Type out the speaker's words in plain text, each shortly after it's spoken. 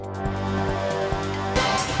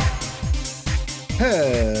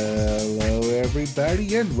Hello,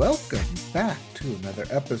 everybody, and welcome back to another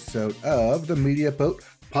episode of the Media Boat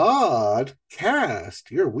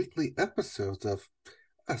Podcast, your weekly episodes of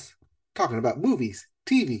us talking about movies,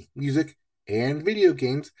 TV, music, and video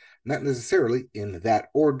games, not necessarily in that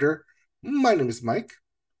order. My name is Mike.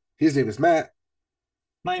 His name is Matt.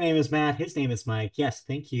 My name is Matt. His name is Mike. Yes,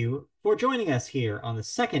 thank you for joining us here on the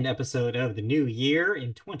second episode of the new year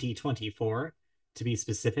in 2024. To be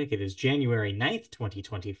specific, it is January 9th,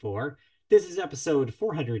 2024. This is episode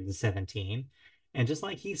 417. And just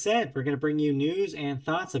like he said, we're going to bring you news and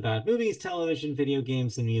thoughts about movies, television, video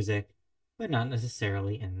games, and music, but not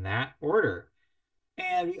necessarily in that order.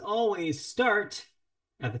 And we always start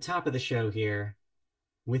at the top of the show here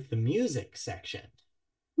with the music section.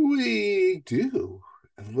 We do.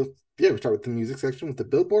 We start with the music section with the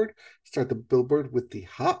Billboard. Start the Billboard with the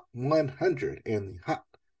Hot 100, and the hot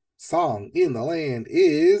song in the land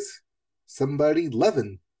is Somebody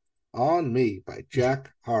Lovin' on Me by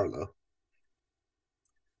Jack Harlow.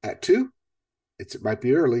 At 2, it might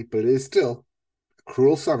be early, but it is still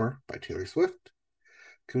Cruel Summer by Taylor Swift.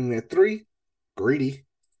 Coming at 3, Greedy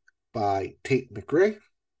by Tate McRae.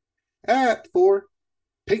 At 4,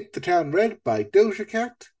 Paint the Town Red by Doja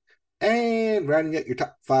Cat. And rounding out your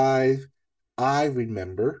top 5, I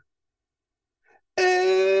Remember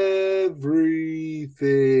Everything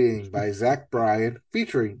by Zach Bryan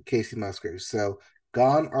featuring Casey Musgraves. So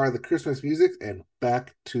gone are the Christmas music and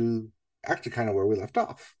back to actually kind of where we left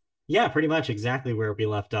off. Yeah, pretty much exactly where we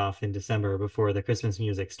left off in December before the Christmas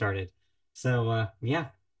music started. So, yeah,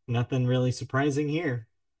 nothing really surprising here.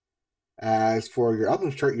 As for your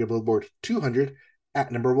albums chart, your Billboard 200,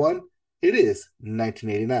 at number 1, it is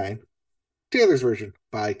 1989, Taylor's Version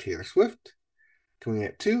by Taylor Swift. Coming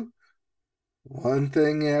at 2, One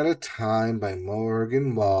Thing at a Time by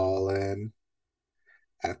Morgan Wallen.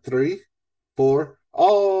 At 3, 4,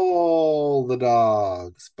 All the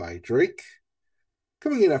Dogs by Drake.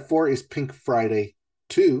 Coming in at 4 is Pink Friday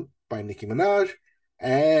 2 by Nicki Minaj.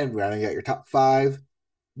 And rounding out your top 5,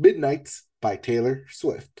 Midnights by Taylor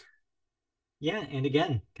Swift. Yeah, and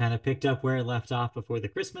again, kind of picked up where it left off before the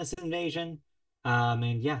Christmas invasion.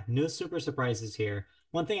 And yeah, no super surprises here.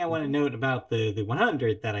 One thing I want to note about the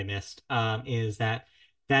 100 that I missed is that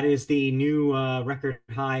is the new record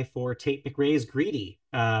high for Tate McRae's Greedy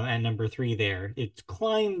at number 3 there. It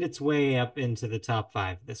climbed its way up into the top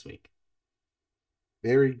 5 this week.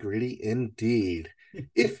 Very gritty indeed.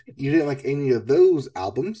 If you didn't like any of those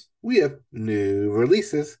albums, we have new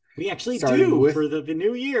releases. We actually starting do with, for the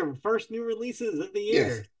new year, first new releases of the yes.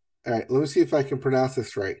 year. All right, let me see if I can pronounce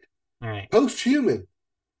this right. All right. Posthuman,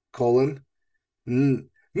 colon,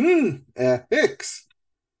 X,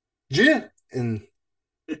 J, and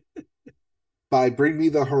by Bring Me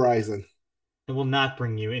the Horizon. It will not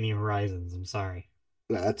bring you any horizons. I'm sorry.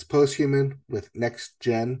 That's Posthuman with Next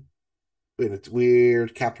Gen in its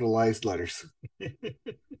weird capitalized letters.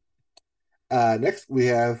 Next, we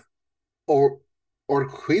have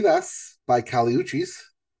Orquidas by Kali Uchis.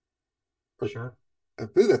 Sure. I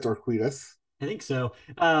think that's Orquidas. I think so.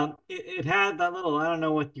 It had that little, I don't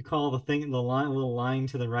know what you call the thing, the line, little line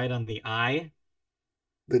to the right on the I,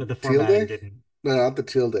 The but the formatting tilde? didn't. No, not the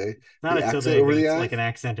tilde. Not The a tilde, accent over but the it's I? like an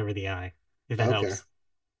accent over the I, if that Okay.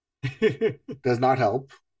 helps. Does not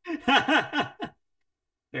help. Fair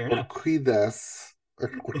enough. Orquidas,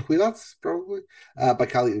 probably, by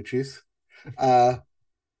Kali Uchis. Uh,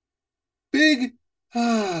 Big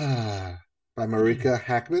by Marika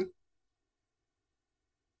Hackman.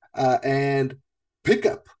 And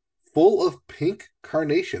Pickup, Full of Pink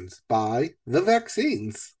Carnations by The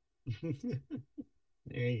Vaccines.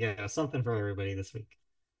 There you go. Something for everybody this week.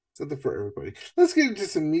 Something for everybody. Let's get into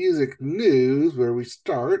some music news where we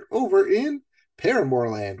start over in Paramore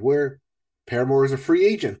Land, where Paramore is a free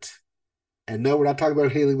agent. And no, we're not talking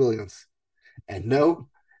about Hayley Williams. And no,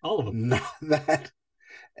 All of them. not that.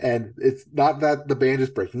 And it's not that the band is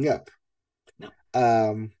breaking up. No.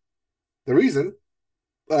 The reason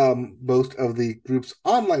most of the group's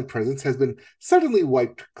online presence has been suddenly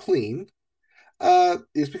wiped clean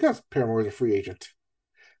is because Paramore is a free agent.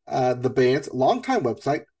 The band's longtime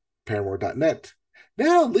website, paramore.net,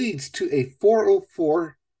 now leads to a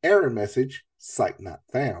 404 error message, site not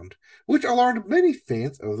found, which alarmed many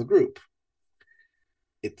fans of the group.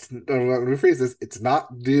 Let me rephrase this, it's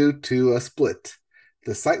not due to a split.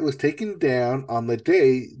 The site was taken down on the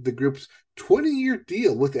day the group's 20-year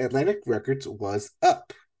deal with Atlantic Records was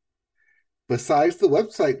up. Besides the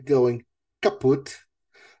website going kaput,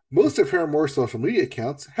 most of Paramore's social media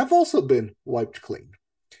accounts have also been wiped clean.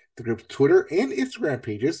 The group's Twitter and Instagram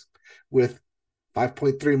pages, with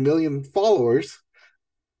 5.3 million followers,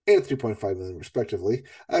 and 3.5 million, respectively,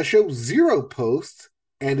 show zero posts,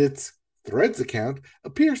 and its Threads account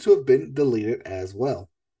appears to have been deleted as well.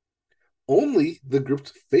 Only the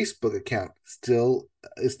group's Facebook account still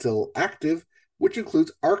active, which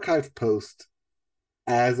includes archived posts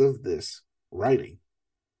as of this writing.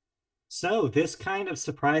 So this kind of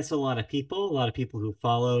surprised a lot of people. A lot of people who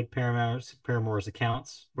followed Paramore's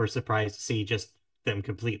accounts were surprised to see just them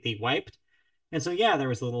completely wiped. And so yeah, there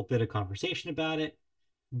was a little bit of conversation about it.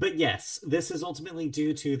 But yes, this is ultimately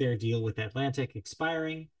due to their deal with Atlantic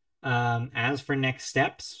expiring. As for next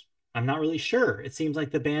steps, I'm not really sure. It seems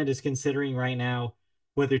like the band is considering right now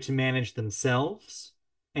whether to manage themselves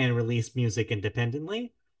and release music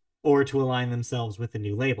independently or to align themselves with a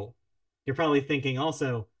new label. You're probably thinking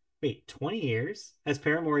also, wait, 20 years? Has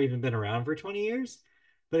Paramore even been around for 20 years?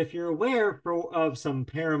 But if you're aware of some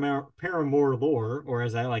Paramore lore, or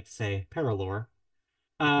as I like to say, Paralore,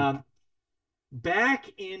 um, back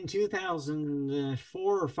in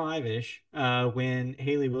 2004 or 5-ish, when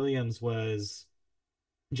Hayley Williams was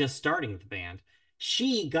just starting the band,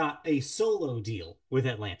 she got a solo deal with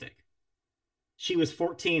Atlantic. She was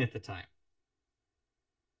 14 at the time.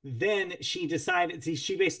 Then she decided,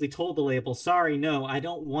 she basically told the label, sorry, no, I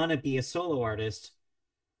don't want to be a solo artist.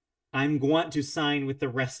 I'm going to sign with the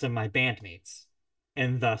rest of my bandmates.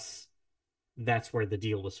 And thus, that's where the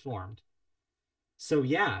deal was formed. So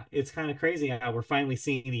yeah, it's kind of crazy how we're finally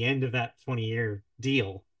seeing the end of that 20-year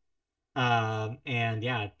deal. And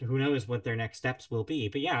yeah, who knows what their next steps will be.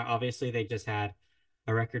 But yeah, obviously they just had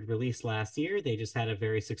a record release last year. They just had a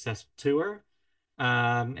very successful tour.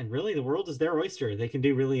 And really the world is their oyster. They can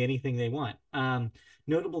do really anything they want.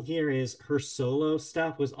 Notable here is her solo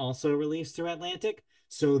stuff was also released through Atlantic.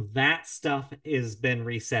 So that stuff has been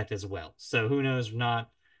reset as well. So who knows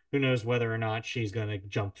whether or not she's gonna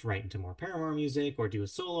jump right into more Paramore music or do a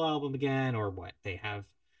solo album again or what they have.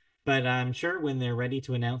 But I'm sure when they're ready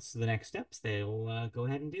to announce the next steps, they'll go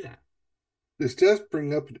ahead and do that. This does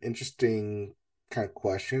bring up an interesting kind of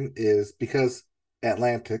question is because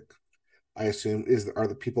Atlantic, I assume, are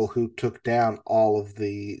the people who took down all of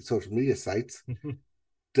the social media sites.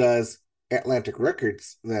 Does Atlantic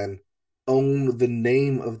Records then own the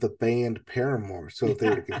name of the band Paramore? So if they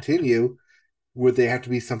were to continue, would they have to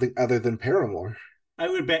be something other than Paramore? I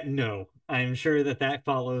would bet no. I'm sure that that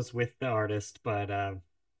follows with the artist, but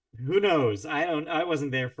who knows? I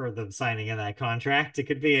wasn't there for the signing of that contract. It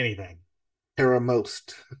could be anything.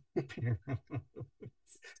 Paramost,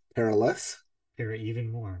 Paraless. Or even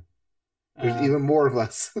more. There's Um, even more of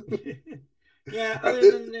us. yeah, Uh,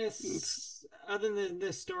 it- other than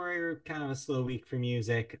this story, kind of a slow week for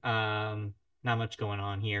music. Not much going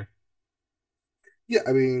on here. yeah,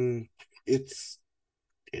 I mean, it's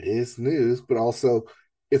it is news, but also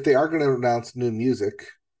if they are going to announce new music,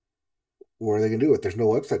 where are they going to do it? There's no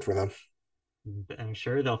website for them. I'm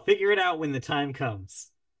sure they'll figure it out when the time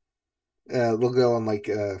comes. They'll go on like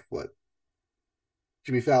what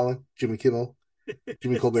Jimmy Fallon, Jimmy Kimmel,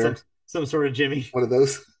 Jimmy some Colbert, some sort of Jimmy. one of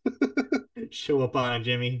those. Show up on a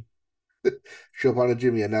Jimmy. Show up on a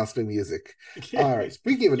Jimmy, announce new music. All right.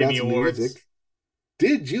 Speaking of Jimmy announcing new music, Awards.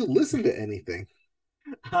 did you listen to anything?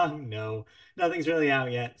 No, nothing's really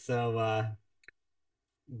out yet. So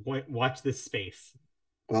watch this space.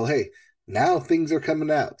 Well, hey, now things are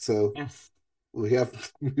coming out, so Yes, we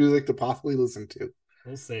have music to possibly listen to.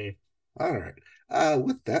 we'll see. All right.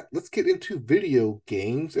 With that, let's get into video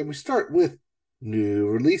games, and we start with new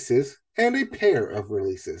releases and a pair of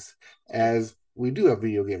releases, as we do have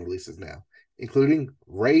video game releases now, including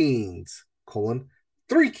Reigns: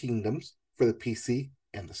 Three Kingdoms for the PC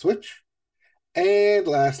and the Switch, and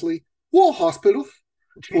lastly, Wall Hospital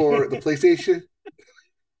for the PlayStation,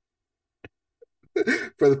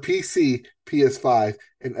 for the PC, PS5,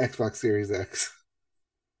 and Xbox Series X.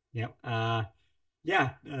 Yep. Yeah.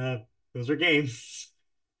 Those are games.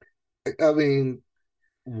 I mean,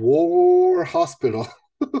 War Hospital.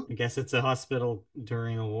 I guess it's a hospital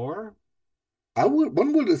during a war.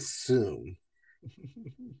 One would assume.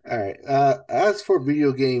 All right. As for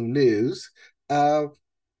video game news, uh,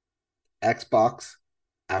 Xbox,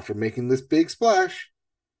 after making this big splash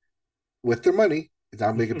with their money, is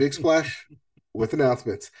now make a big splash with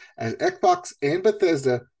announcements. As Xbox and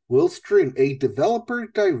Bethesda will stream a developer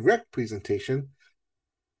direct presentation,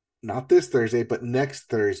 not this Thursday, but next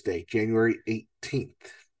Thursday, January 18th,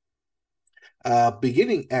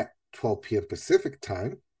 beginning at 12 p.m. Pacific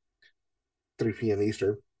time, 3 p.m.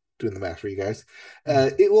 Eastern, doing the math for you guys.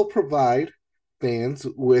 It will provide fans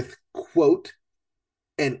with, quote,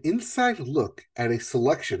 an inside look at a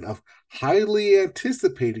selection of highly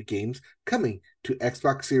anticipated games coming to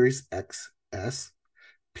Xbox Series X, S,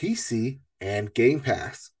 PC, and Game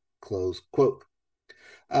Pass. Close quote.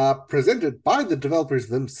 Presented by the developers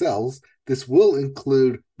themselves, this will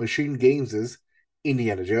include Machine Games'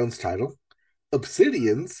 Indiana Jones title,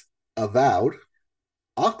 Obsidian's Avowed,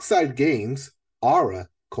 Oxide Games, Aura,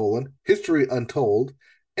 History Untold,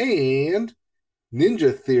 and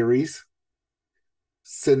Ninja Theory's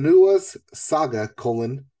Senua's Saga,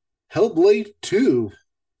 Hellblade 2,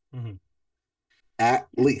 Mhm. at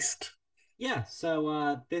Yeah. least. Yeah,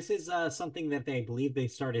 so this is something that they believe they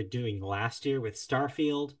started doing last year with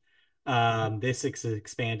Starfield. This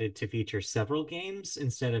expanded to feature several games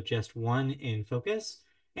instead of just one in focus.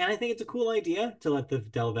 And I think it's a cool idea to let the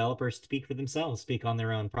developers speak for themselves, speak on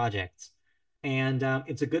their own projects. And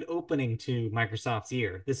it's a good opening to Microsoft's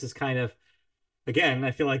year. This is kind of, again,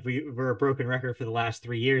 I feel like we're a broken record for the last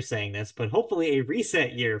 3 years saying this, but hopefully a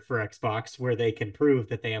reset year for Xbox where they can prove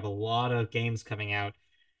that they have a lot of games coming out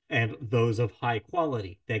and those of high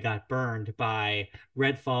quality. They got burned by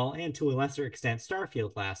Redfall and to a lesser extent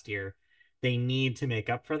Starfield last year. They need to make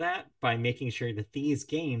up for that by making sure that these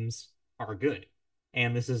games are good.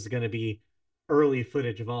 And this is going to be early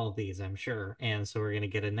footage of all of these, I'm sure. And so we're going to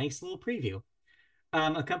get a nice little preview.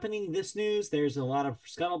 Accompanying this news, there's a lot of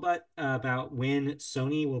scuttlebutt about when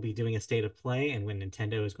Sony will be doing a state of play and when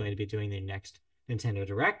Nintendo is going to be doing their next Nintendo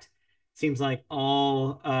Direct. Seems like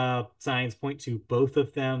all signs point to both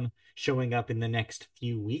of them showing up in the next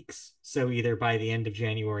few weeks. So either by the end of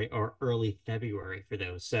January or early February for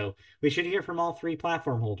those. So we should hear from all three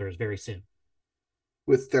platform holders very soon.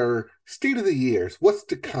 With their state of the years, what's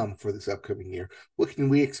to Yeah. come for this upcoming year? What can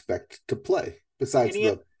we expect to play besides Any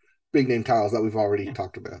the big name titles that we've already yeah.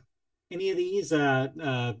 talked about? Any of these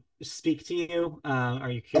speak to you?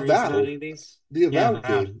 Are you curious about Avowed, any of these? the Yeah, Avowed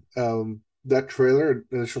Avowed. game. That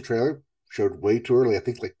initial trailer, showed way too early. I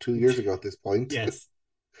think like 2 years ago at this point. Yes.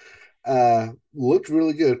 Looked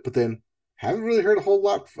really good, but then haven't really heard a whole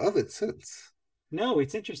lot of it since. No,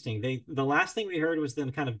 it's interesting. The last thing we heard was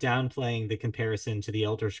them kind of downplaying the comparison to the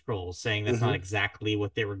Elder Scrolls, saying that's not Mm-hmm. exactly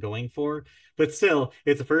what they were going for. But still,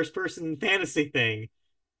 it's a first person fantasy thing.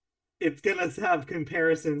 It's gonna have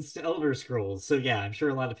comparisons to Elder Scrolls. So yeah, I'm sure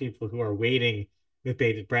a lot of people who are waiting with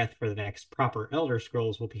bated breath for the next proper Elder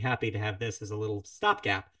Scrolls will be happy to have this as a little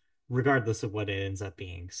stopgap, regardless of what it ends up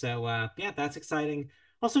being. So yeah, that's exciting.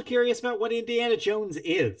 Also curious about what Indiana Jones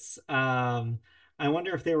is. I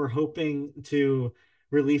wonder if they were hoping to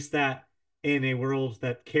release that in a world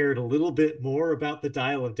that cared a little bit more about the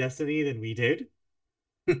Dial of Destiny than we did,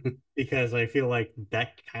 because I feel like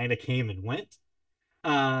that kind of came and went.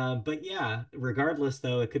 But yeah, regardless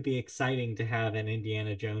though, it could be exciting to have an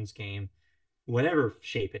Indiana Jones game, whatever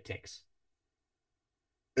shape it takes.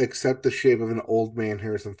 Except the shape of an old man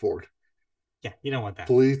Harrison Ford. Yeah, you don't want that.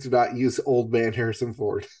 Please do not use old man Harrison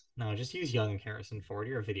Ford. No, just use young Harrison Ford.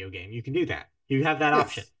 You're a video game. You can do that. You have that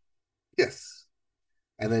option. Yes, yes.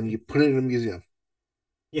 And then you put it in a museum.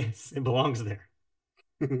 Yes, it belongs there.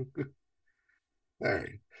 All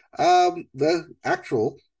right. The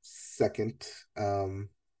actual second,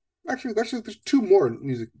 actually, there's two more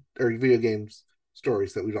music or video games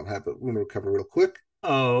stories that we don't have, but we're going to cover real quick.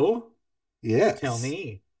 Oh, tell Yes.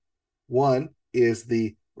 me. One is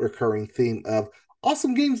the recurring theme of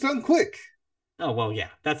awesome games done quick. Oh, well, yeah,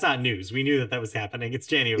 that's not news. We knew that that was happening. It's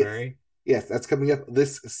Yes. January. Yes, that's coming up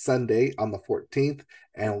this Sunday on the 14th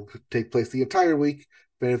and will take place the entire week,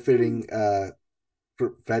 benefiting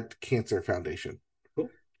Vet Cancer Foundation.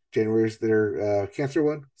 Cool. January is their cancer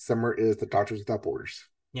one. Summer is the Doctors Without Borders.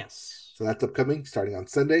 Yes. So that's upcoming, starting on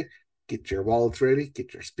Sunday. Get your wallets ready,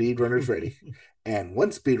 get your speedrunners ready. And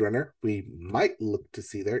one speedrunner we might look to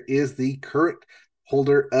see there is the current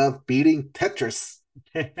holder of beating Tetris,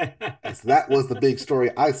 as that was the big story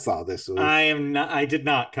I saw this week. I did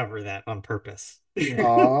not cover that on purpose.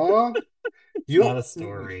 Aw, It's you not a don't.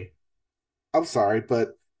 story. I'm sorry,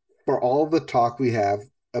 but for all the talk we have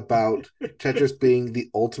about Tetris being the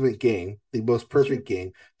ultimate game, the most It's true. perfect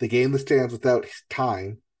game, the game that stands without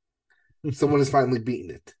time, someone has finally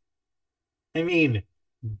beaten it. I mean,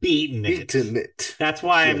 beaten it. Beaten it. That's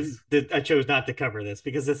why Yes. I chose not to cover this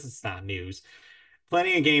because this is not news.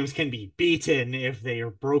 Plenty of games can be beaten if they are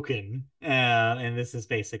broken, and this is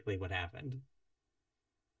basically what happened.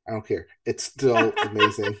 I don't care. It's still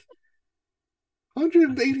amazing.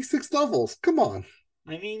 186 levels. Come on.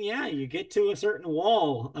 I mean, yeah, you get to a certain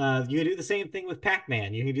wall. You can do the same thing with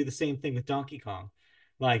Pac-Man. You can do the same thing with Donkey Kong.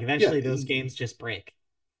 Like Yeah, eventually, those games just break,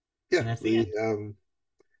 yeah. and that's the The end.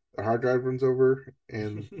 the hard drive runs over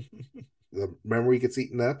and the memory gets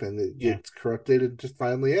eaten up and it Yeah, gets corrupted and just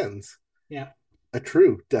finally ends. yeah. A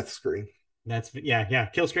true death screen. That's yeah.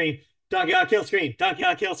 Kill screen. Donkey Kong kill screen. Donkey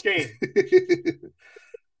Kong kill screen.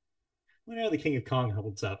 I know the King of Kong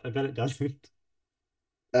holds up. I bet it doesn't.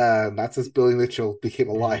 Not since Billy Mitchell became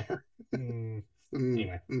a Yeah. liar. Mm. Mm,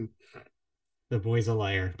 Anyway, mm. The Boy's a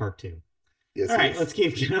Liar, part two. Yes, All he right, is. let's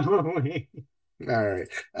keep going. All right.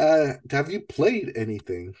 Have you played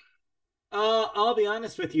anything? I'll be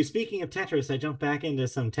honest with you. Speaking of Tetris, I jumped back into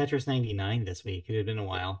some Tetris 99 this week. It had been a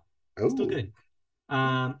while. Still Oh, good.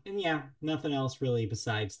 And yeah, nothing else really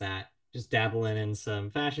besides that. Just dabbling in some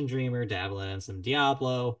Fashion Dreamer, dabbling in some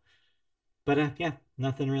Diablo. But yeah,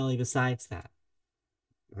 nothing really besides that.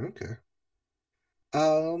 okay.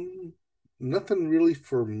 Um, Nothing really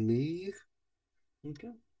for me.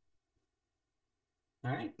 Okay.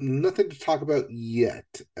 All right. Nothing to talk about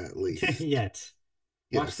yet, at least. Yet.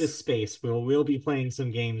 Watch this Yes. space. We'll be playing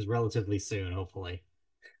some games relatively soon, hopefully.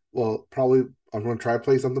 Well, probably I'm going to try to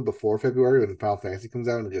play something before February when Final Fantasy comes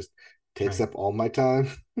out and it just takes Right. up all my time.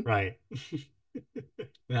 Right.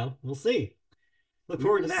 Well, we'll see. Look We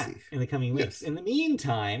forward will to that see. in the coming weeks. Yes. In the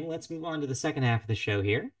meantime, let's move on to the second half of the show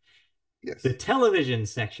here. The Yes. television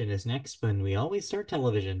section is next when we always start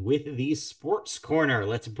television with the sports corner.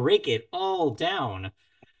 Let's break it all down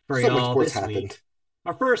for So much y'all sports this week. happened.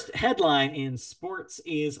 Our first headline in sports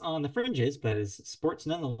is on the fringes, but is sports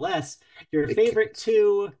nonetheless. Your It favorite counts.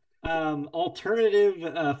 two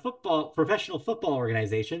alternative football professional football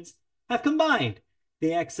organizations have combined.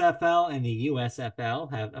 The XFL and the USFL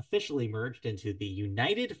have officially merged into the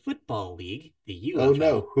United Football League, the Oh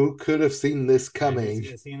no, UFL. who could have seen this Yeah, who's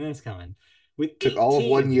coming? seen this coming? With Took eight all of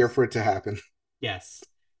 1 year teams. for it to happen. Yes.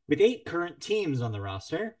 With eight current teams on the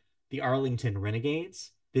roster, the Arlington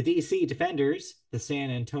Renegades, the DC Defenders, the San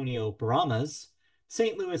Antonio Brahmas,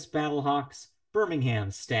 St. Louis Battlehawks,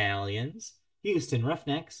 Birmingham Stallions, Houston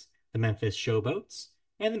Roughnecks, the Memphis Showboats,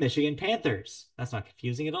 and the Michigan Panthers. That's not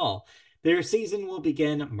confusing at all. Their season will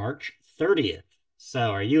begin March 30th.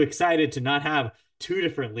 So, are you excited to not have two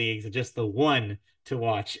different leagues and just the one to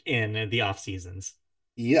watch in the off seasons?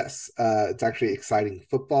 Yes, it's actually exciting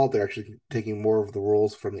football. They're actually taking more of the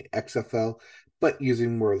rules from the XFL, but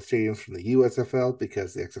using more of the stadiums from the USFL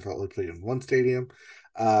because the XFL only played in one stadium.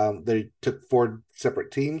 They took four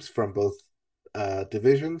separate teams from both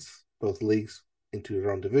divisions, both leagues into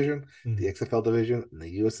their own division, the Mhm. XFL division and the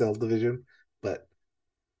USL division. But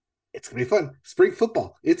it's gonna be fun. Spring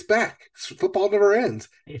football, it's back. Football never ends.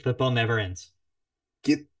 Hey, football never ends.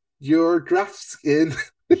 Get your drafts in.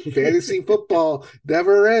 Fantasy football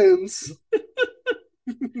never ends.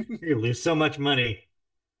 You're gonna lose so much money.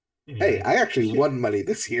 Hey, Anyway, I actually won money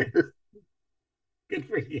this year. good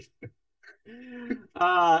for you.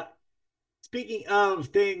 Uh, Speaking of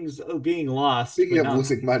things being lost, Speaking but of not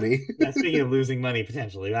losing money, speaking of losing money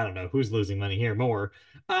potentially, I don't know who's losing money here more.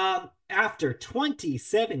 After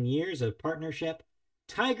 27 years of partnership,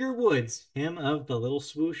 Tiger Woods, him of the little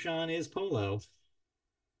swoosh on his polo,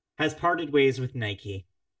 has parted ways with Nike.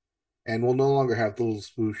 and will no longer have the little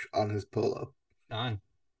swoosh on his polo. Gone.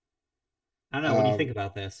 I don't know. What do you think Um,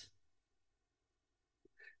 about this?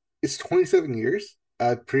 it's 27 years.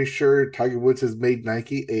 I'm pretty sure Tiger Woods has made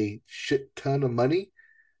Nike a shit ton of money.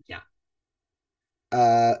 Yeah.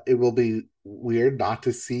 It will be weird not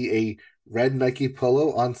to see a red Nike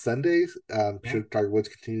polo on Sundays. Yeah. Should Tiger Woods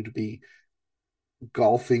continue to be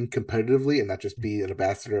golfing competitively and not just be an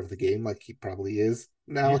ambassador of the game like he probably is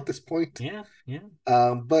now Yeah. at this point. Yeah. Yeah.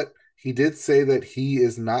 But he did say that he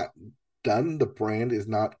is not done. The brand is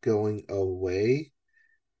not going away.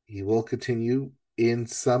 He will continue in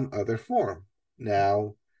some other form.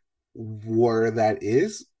 Now, where that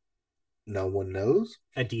is, no one knows.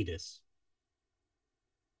 Adidas.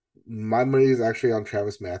 My money is actually on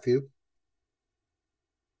Travis Matthew,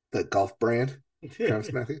 the golf brand,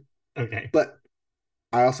 Travis Matthew. Okay. But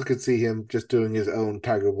I also could see him just doing his own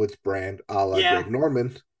Tiger Woods brand a la Yeah, Greg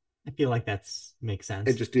Norman I feel like that's makes and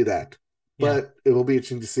sense. just do that. Yeah. But it will be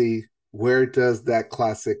interesting to see where does that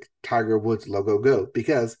classic Tiger Woods logo go?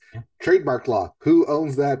 Because Yeah. trademark law, who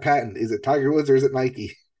owns that patent? Is it Tiger Woods or is it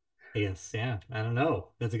Nike? Yes. Yeah. I don't know.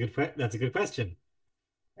 That's a good question.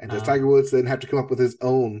 And does Tiger Um, Woods then have to come up with his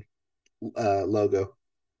own logo?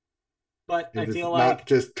 but I If it's feel not like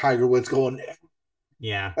just Tiger Woods going,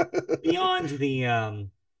 yeah, beyond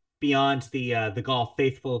the golf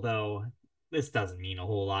faithful though, this doesn't mean a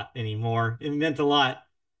whole lot anymore. It meant a lot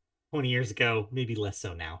 20 years ago, maybe less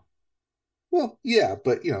so now. well, yeah,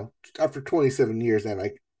 but after 27 years and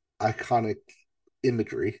like iconic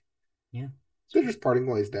imagery, Yeah, it's they're true. just parting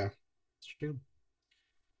ways now. It's true.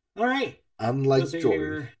 All right. Those Unlike are Jordan.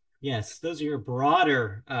 your yes, those are your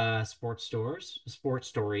broader sports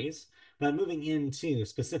stories. But moving into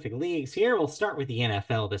specific leagues here, we'll start with the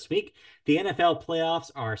NFL this week. The NFL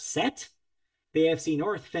playoffs are set. The AFC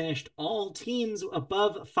North finished all teams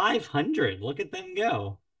above 500. Look at them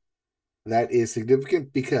go. That is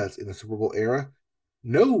significant because in the Super Bowl era,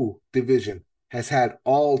 no division has had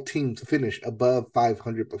all teams finish above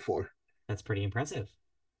 500 before. That's pretty impressive.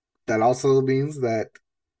 That also means that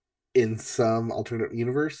in some alternate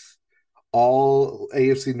universe, all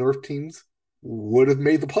AFC North teams would have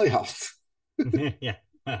made the playoffs. Yeah.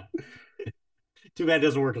 Well, too bad it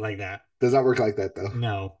doesn't work like that. Does not work like that though.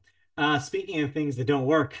 No. Speaking of things that don't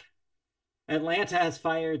work, Atlanta has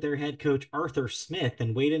fired their head coach Arthur Smith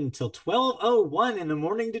and waited until 12:01 in the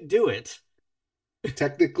morning to do it.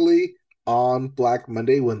 Technically, on Black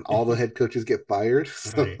Monday when all the head coaches get fired,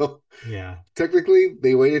 Right. so Yeah. technically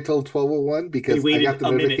they waited till 12:01 They because I got waited the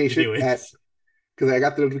a minute to notification do it. at because I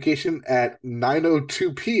got the notification at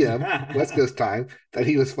 9:02 p.m. West Coast time that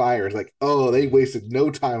he was fired. Like, oh, they wasted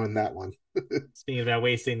no time on that one. Speaking about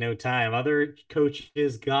wasting no time, other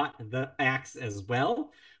coaches got the axe as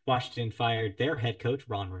well. Washington fired their head coach,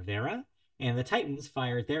 Ron Rivera, and the Titans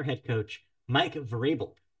fired their head coach, Mike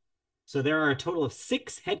Vrabel. So there are a total of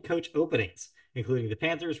 6 head coach openings, including the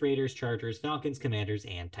Panthers, Raiders, Chargers, Falcons, Commanders,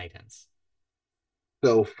 and Titans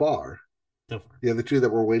So far, so far. the other two that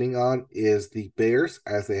we're waiting on is the Bears,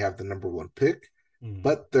 as they have the number one pick. Mm,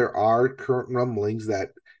 But there are current rumblings that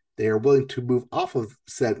they are willing to move off of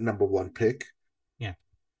said number one pick yeah.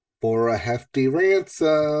 for a hefty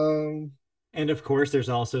ransom. And of course, there's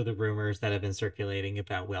also the rumors that have been circulating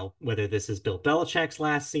about, well, whether this is Bill Belichick's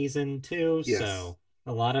last season too. Yes. So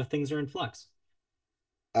a lot of things are in flux.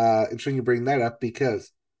 Interesting you bring that up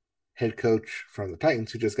because head coach from the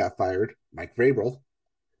Titans, who just got fired, Mike Vrabel,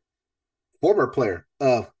 former player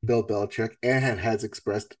of Bill Belichick, and has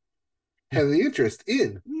expressed heavy interest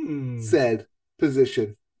in Hmm. said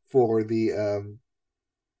position for the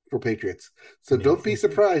for Patriots. So don't Makes be me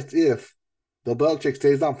think. surprised if Bill Belichick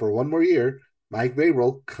stays on for one more year. Mike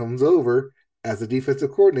Vrabel comes over as a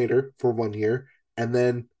defensive coordinator for 1 year, and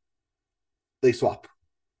then they swap.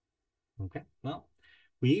 Okay. Well,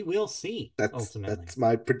 we will see That's ultimately.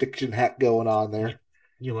 my prediction hat going on Yeah. there.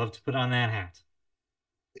 You love to put on that hat.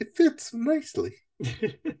 It fits nicely.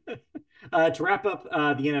 To wrap up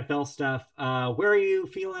the NFL stuff, where are you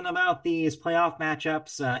feeling about these playoff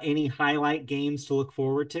matchups? Any highlight games to look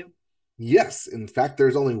forward to? Yes, in fact,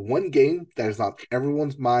 there's only one game that is on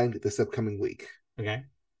everyone's mind this upcoming week. Okay.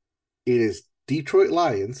 It is Detroit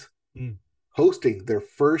Lions Mm, hosting their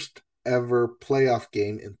first ever playoff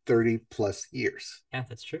game in 30 plus years. yeah,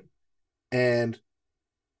 that's true. And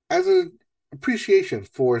as an appreciation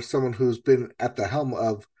for someone who's been at the helm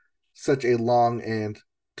of such a long and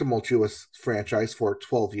tumultuous franchise for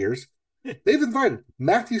 12 years, they've invited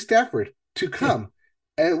Matthew Stafford to come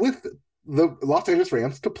and with the Los Angeles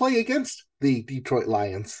Rams to play against the Detroit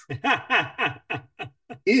Lions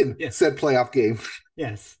in Yes. said playoff game.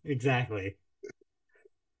 Yes, exactly.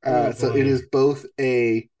 Oh So it is boy. both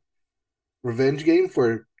a revenge game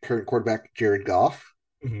for current quarterback Jared Goff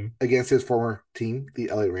Mhm. against his former team, the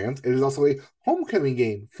LA Rams. It is also a homecoming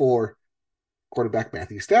game for quarterback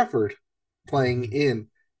Matthew Stafford playing Mhm. in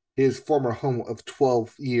his former home of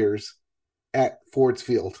 12 years at Ford's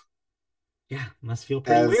Field. Yeah, must feel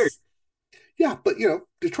pretty weird. As yeah, but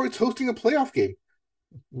Detroit's hosting a playoff game.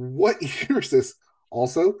 What year is this?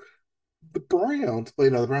 Also, the Browns.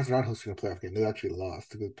 Wait, no, the Browns are not hosting a playoff game. They actually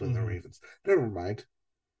lost to play the Mhm. Ravens. Never mind.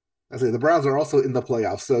 I say the Browns are also in the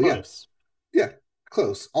playoffs. So yeah, Close. yeah,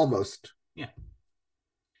 close, almost. Yeah.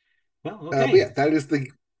 Well, But okay. yeah, that is the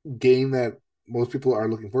game that most people are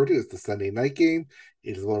looking forward to. It's the Sunday night game.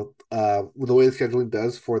 It is one with the way the scheduling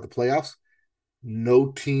does for the playoffs.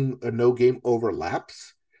 No team, no game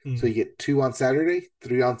overlaps. So Mm. you get two on Saturday,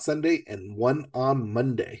 three on Sunday, and one on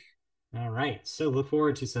Monday. All right. So look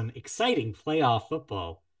forward to some exciting playoff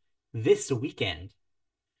football this weekend.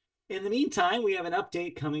 In the meantime, we have an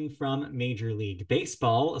update coming from Major League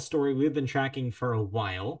Baseball, a story we've been tracking for a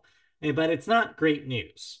while, but it's not great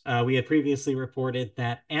news. We had previously reported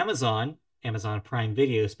that Amazon Prime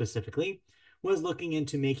Video specifically, was looking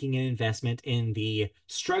into making an investment in the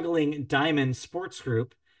struggling Diamond Sports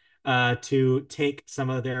Group to take some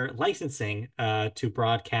of their licensing to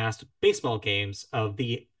broadcast baseball games of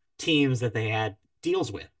the teams that they had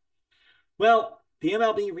deals with. Well, the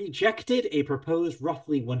MLB rejected a proposed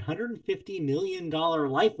roughly $150 million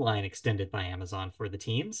lifeline extended by Amazon for the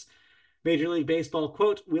teams. Major League Baseball,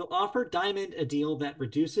 quote, will offer Diamond a deal that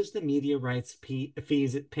reduces the media rights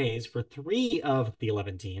fees it pays for 3 of the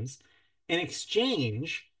 11 teams in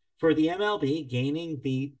exchange for the MLB gaining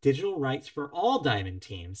the digital rights for all Diamond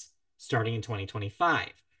teams starting in 2025.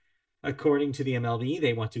 According to the MLB,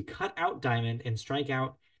 they want to cut out Diamond and strike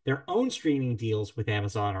out their own streaming deals with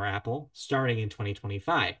Amazon or Apple starting in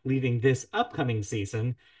 2025, leaving this upcoming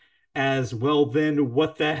season as well. Then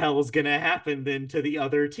what the hell is going to happen then to the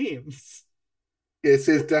other teams? This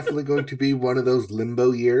is definitely going to be one of those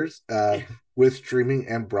limbo years with streaming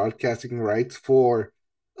and broadcasting rights for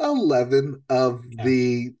 11 of Yeah.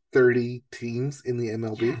 the 30 teams in the Yeah.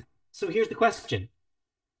 MLB. So here's the question.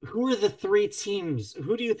 Who are the three teams?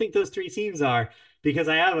 Who do you think those three teams are? Because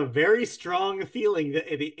I have a very strong feeling that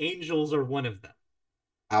the Angels are one of them.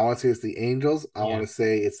 I want to say it's the Angels. I want Yeah. to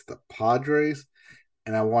say it's the Padres.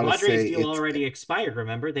 And I want to Padres say deal it's already expired,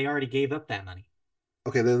 remember? They already gave up that money.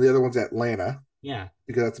 okay. Then the other one's Atlanta Yeah,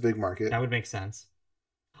 because that's a big market. that would make sense.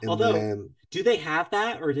 And Although, then do they have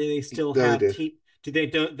that or do they still no, they have did. T do they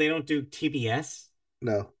don't do TBS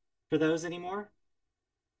No, for those anymore?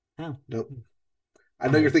 Oh. nope. I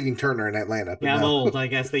I'm know you're old. thinking Turner in Atlanta, but Yeah, I'm no. old. I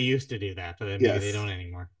guess they used to do that, but then maybe they Yes. don't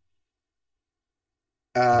anymore.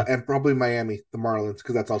 But And probably Miami, the Marlins,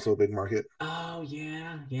 because that's also a big market. oh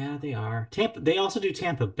yeah, yeah, they are. Tampa they also do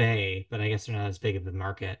Tampa Bay, but I guess they're not as big of a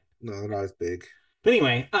market. No, they're not as big. But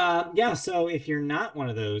anyway, yeah, so if you're not one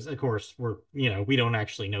of those, of course, we don't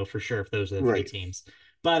actually know for sure if those are the three Right. teams.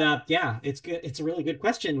 But yeah, it's good. It's a really good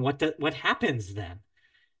question. What happens then?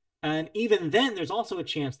 And even then, there's also a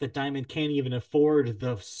chance that Diamond can't even afford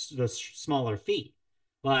the smaller fee.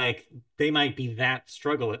 Like they might be that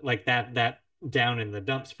struggle like that down in the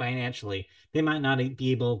dumps financially. They might not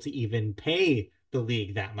be able to even pay the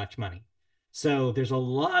league that much money. So there's a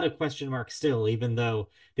lot of question marks still, even though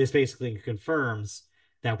this basically confirms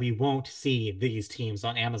that we won't see these teams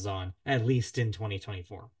on Amazon at least in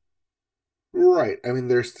 2024. Right. I mean,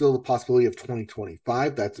 there's still the possibility of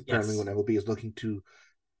 2025. That's apparently Yes. when MLB is looking to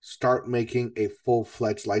start making a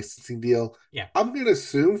full-fledged licensing deal. Yeah. I'm going to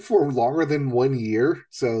assume for longer than 1 year.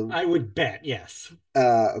 So I would bet, yes.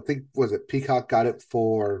 I think, was it Peacock got it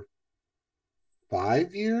for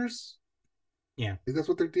 5 years? Yeah, I think that's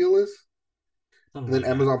what their deal is. something And then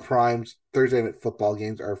like that. Amazon Prime's Thursday night football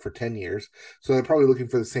games are for 10 years. So they're probably looking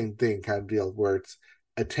for the same thing kind of deal where it's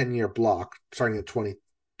a 10-year block starting at Yeah.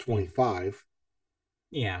 2025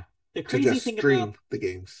 Yeah. The to crazy just thing stream about the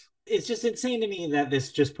games. it's just insane to me that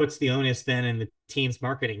this just puts the onus then in the team's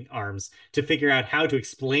marketing arms to figure out how to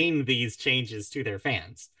explain these changes to their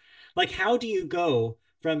fans. Like, how do you go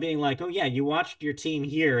from being like, oh, yeah, you watched your team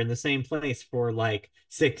here in the same place for like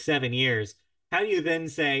 6, 7 years? How do you then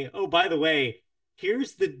say, oh, by the way,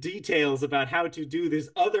 here's the details about how to do this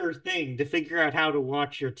other thing to figure out how to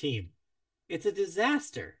watch your team? It's a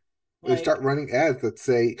disaster. They start Like, running ads that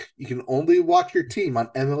say you can only watch your team on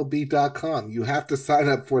MLB.com. You have to sign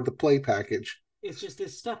up for the play package. it's just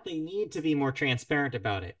this stuff they need to be more transparent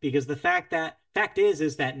about it because the fact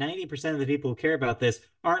is that 90% of the people who care about this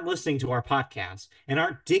aren't listening to our podcast and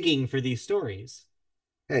aren't digging for these stories.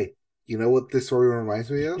 Hey, you know what this story reminds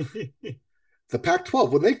me of? The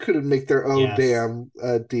Pac-12 when they couldn't make their own Yes. damn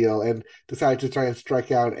deal and decided to try and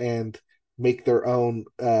strike out and make their own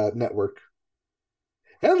network.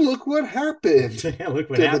 And look what happened Look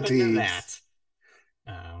what to the happened to teams.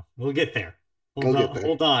 that. We'll get there. Go Hold get on, there.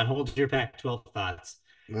 hold on, hold your Pac-12 thoughts.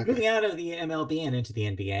 Okay. Moving out of the MLB and into the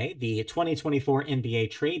NBA, the 2024 NBA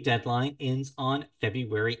trade deadline ends on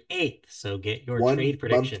February 8th. So get your One trade month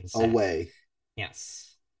predictions set. away.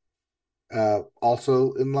 Yes.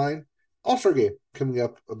 Also in line, All-Star game coming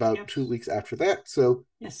up about Yep. 2 weeks after that. So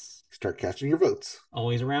Yes. start casting your votes.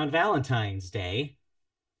 Always around Valentine's Day.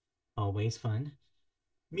 Always fun.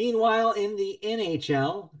 Meanwhile, in the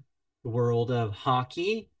NHL, the world of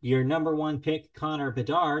hockey, your number one pick, Connor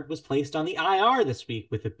Bedard, was placed on the IR this week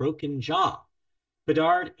with a broken jaw.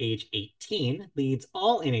 Bedard, age 18, leads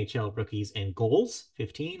all NHL rookies in goals,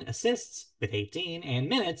 15 assists with 18, and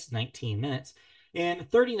minutes, 19 minutes, in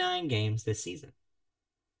 39 games this season.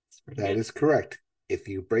 It's pretty That good. is correct. If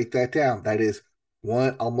you break that down, that is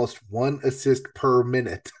almost one assist per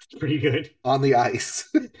minute It's pretty good. on the ice.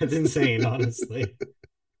 That's insane, honestly.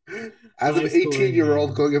 As an High scoring 18-year-old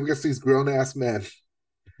game. going up against these grown-ass men.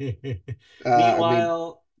 I mean,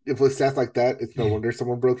 Meanwhile, if with stats like that, it's no wonder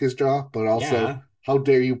someone broke his jaw, but also, yeah, how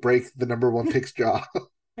dare you break the number one pick's jaw?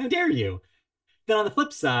 how dare you? Then on the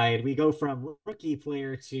flip side, we go from rookie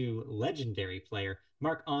player to legendary player.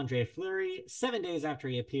 Marc-Andre Fleury, 7 days after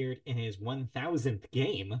he appeared in his 1000th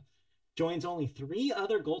game, joins only three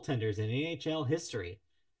other goaltenders in NHL history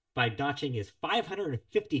by notching his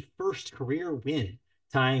 551st career win,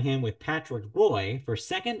 tying him with Patrick Roy for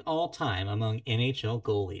second all time among NHL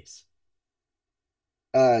goalies.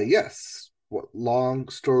 Yes. What long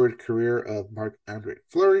storied career of Marc Andre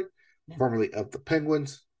Fleury, Yeah. formerly of the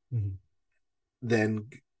Penguins, Mhm. then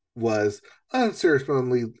was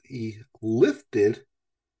unceremoniously lifted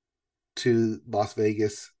to Las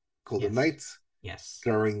Vegas Golden Yes. Knights Yes.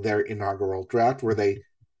 during their inaugural draft, where they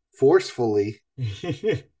forcefully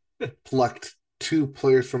plucked two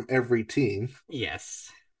players from every team.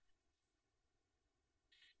 Yes.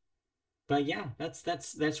 But yeah,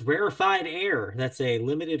 that's rarefied air. That's a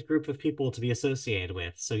limited group of people to be associated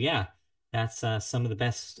with. So yeah, that's some of the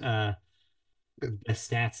best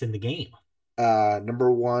stats in the game.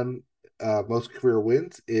 Number one, most career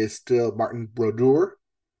wins is still Martin Brodeur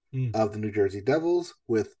Mm. of the New Jersey Devils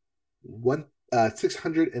with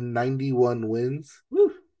 691 wins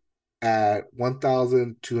Woo. at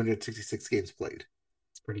 1,266 games played.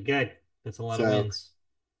 It's pretty good. That's a lot of So wins.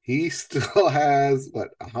 he still has what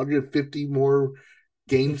 150 more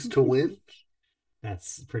games to win.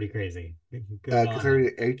 That's pretty crazy. Good on him. Considering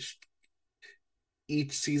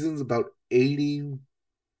each season's about 80,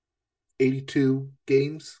 82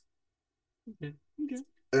 games. Okay. Okay.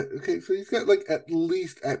 Okay, so he's got like at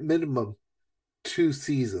least at minimum two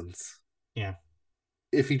seasons Yeah.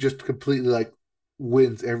 if he just completely like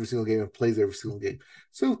wins every single game and plays every single game.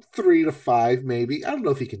 So 3 to 5, maybe. I don't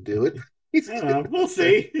know if he can do it. He's I don't getting know. We'll up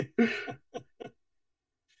there. see.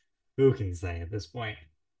 Who can say at this point?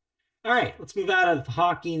 All right, let's move out of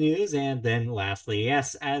hockey news. And then lastly,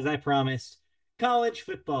 yes, as I promised, college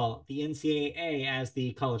football. The NCAA, as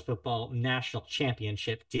the college football national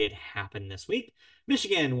championship did happen this week.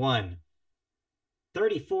 Michigan won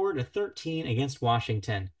 34-13 against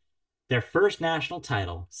Washington, their first national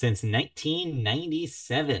title since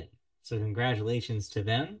 1997. So congratulations to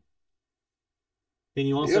them. Then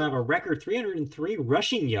you also Yep. have a record 303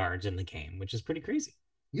 rushing yards in the game, which is pretty crazy.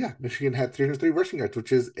 Yeah. Michigan had 303 rushing yards,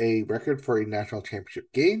 which is a record for a national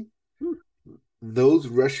championship game. Whew. Those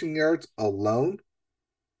rushing yards alone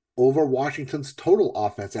over Washington's total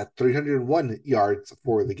offense at 301 yards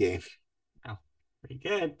for the game. Wow, pretty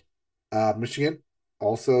good. Michigan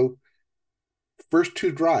also first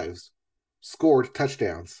two drives scored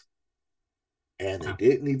touchdowns, and they Wow.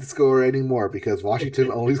 didn't need to score anymore because Washington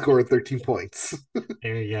only scored 13 points.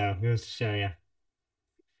 There you go. Goes to show you.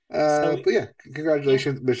 So But yeah, yeah.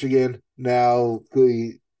 congratulations, Michigan. Now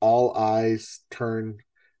the all eyes turn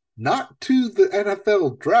not to the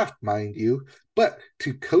NFL draft, mind you, but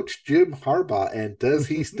to Coach Jim Harbaugh, and does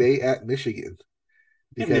he stay at Michigan?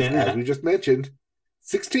 And Because then as we just mentioned,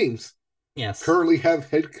 6 teams yes, currently have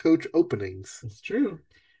head coach openings. it's true.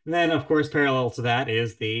 And then, of course, parallel to that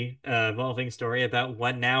is the evolving story about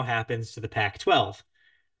what now happens to the Pac-12.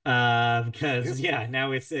 Because Yep. yeah,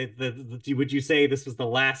 now it's would you say this was the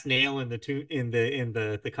last nail in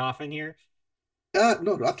the coffin here? No,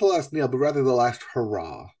 not the last nail, but rather the last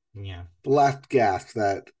hurrah, Yeah. the last gasp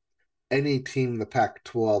that any team in the Pac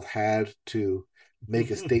 12 had to make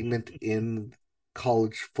a statement in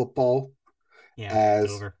college football, Yeah, it's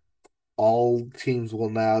as over. all teams will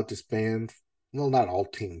now disband. Well, not all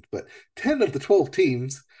teams, but 10 of the 12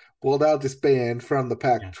 teams will now disband from the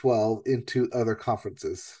Pac Yeah. 12 into other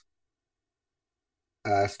conferences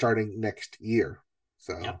starting next year.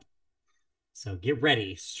 So Yep. So get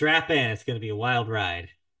ready. Strap in. It's going to be a wild ride.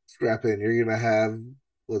 strap in. You're going to have,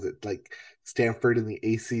 was it like Stanford in the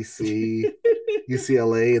ACC,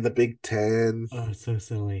 UCLA in the Big Ten? Oh, it's so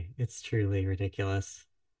silly. It's truly ridiculous.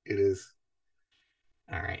 It is.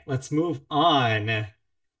 All right, let's move on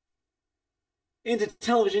into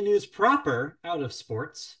television news proper out of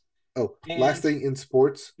sports. Oh, last And thing in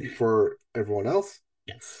sports for everyone else,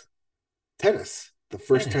 yes, tennis. The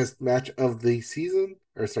first tennis. tennis match of the season,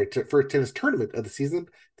 or sorry, first tennis tournament of the season,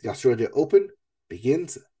 the Australia Open,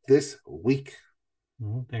 begins this week.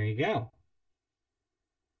 Well, there you go.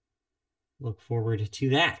 Look forward to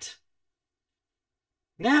that.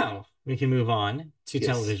 Now we can move on to Yes.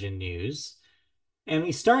 television news. And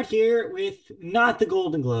we start here with not the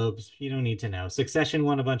Golden Globes. You don't need to know. Succession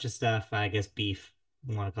won a bunch of stuff. I guess Beef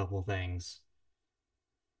won a couple of things.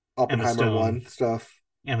 Emma Oppenheimer Stone. won stuff.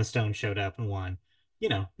 Emma Stone showed up and won. You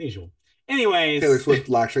know, the usual. Taylor Anyways,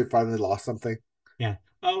 Swift actually finally lost something. yeah.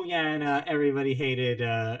 Oh yeah, and everybody hated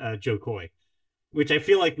Joe Coy, which I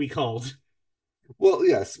feel like we called. Well,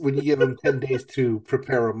 yes, when you give him 10 days to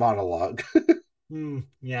prepare a monologue.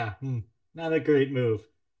 Yeah, not a great move.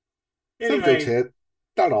 Some jokes Anyway, hit,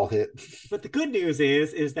 not all hit. but the good news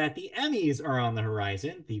is that the Emmys are on the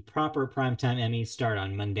horizon. The proper primetime Emmys start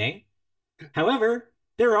on Monday. However,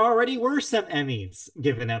 there already were some Emmys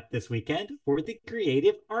given up this weekend for the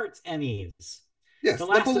Creative Arts Emmys. The Yes, the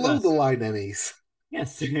Last of below the Us, line Emmys.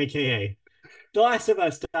 yes, aka The Last of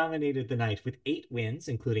Us dominated the night with 8 wins,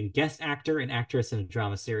 including Guest Actor and Actress in a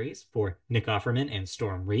Drama Series for Nick Offerman and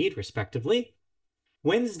Storm Reed, respectively.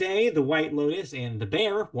 Wednesday, The White Lotus and The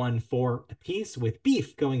Bear won 4 apiece, with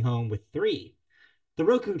Beef going home with 3. The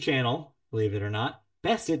Roku channel, believe it or not,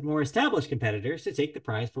 bested more established competitors to take the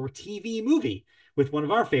prize for TV movie with one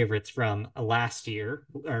of our favorites from last year,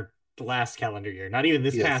 or the last calendar year, not even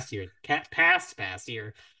this Yes. past year, past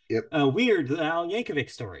year. Yep. A Weird Al Yankovic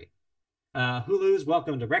story. Hulu's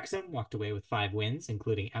Welcome to Wrexham walked away with 5 wins,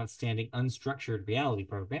 including Outstanding Unstructured Reality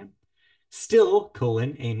Program. Still,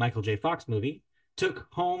 a Michael J. Fox movie, took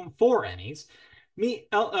home 4 Emmys.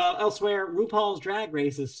 Elsewhere, RuPaul's Drag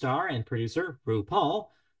Race's star and producer, RuPaul,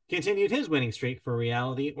 continued his winning streak for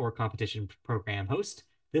reality or competition program host.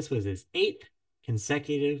 This was his 8th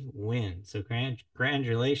consecutive win. So,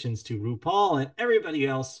 congratulations to RuPaul and everybody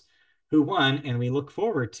else who won. And we look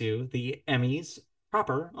forward to the Emmys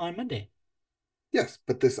proper on Monday. Yes,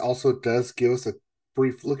 but this also does give us a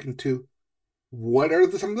brief look into what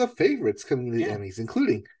are some of the favorites coming to the Yeah. Emmys,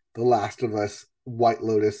 including The Last of Us, White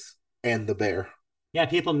Lotus, and The Bear. Yeah,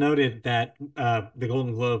 people noted that the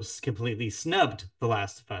Golden Globes completely snubbed The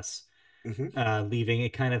Last of Us, Hmm. leaving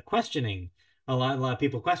it kind of questioning a lot of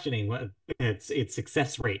people questioning what its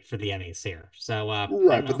success rate for the Emmys here. So I Right, don't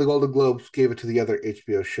but know. the Golden Globes gave it to the other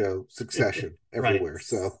HBO show, Succession, Right. everywhere.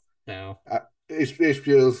 So So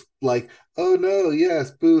HBO's like, oh no,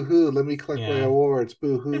 yes, boo hoo, let me collect my yeah. awards,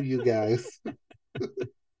 boo hoo, you guys.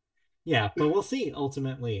 Yeah, but we'll see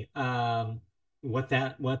ultimately what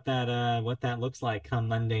that looks like come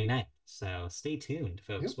Monday night. So stay tuned,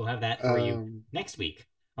 Yep. folks. We'll have that for you Um, next week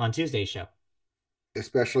on Tuesday's show.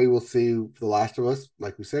 Especially we'll see The Last of Us,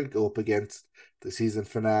 like we said, go up against the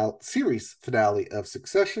series finale of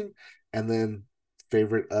Succession, and then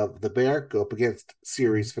favorite of The Bear go up against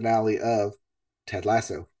series finale of Ted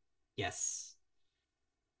Lasso. Yes.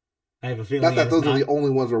 I have a Not feeling it that is those are the not only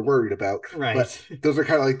ones we're worried about, but right. those are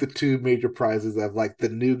kind of like the two major prizes of like the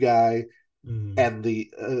new guy Mm. and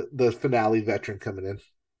the finale veteran coming in.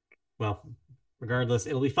 Well, regardless,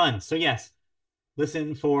 it'll be fun. So yes,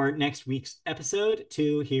 listen for next week's episode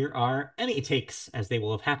to hear our Emmy takes, as they will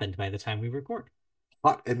have happened by the time we record.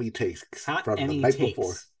 Hot Emmy takes Hot from the Emmy night before.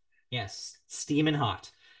 takes. Yes, steaming hot.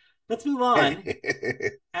 Let's move on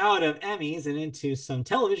out of Emmys and into some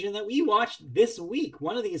television that we watched this week.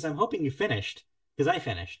 One of these I'm hoping you finished, because I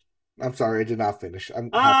finished. I'm sorry, I did not finish. I'm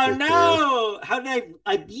Oh halfway through. no! How did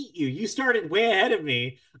I beat you? You started way ahead of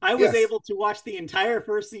me. I was Yes, able to watch the entire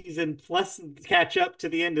first season plus catch up to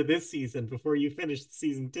the end of this season before you finished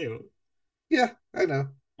season two. yeah, I know.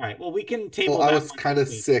 All right. Well, we can Well, table I that was one kind next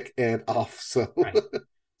of week. sick and off, so Right.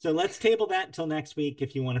 So let's table that until next week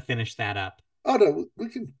if you want to finish that up. oh no, we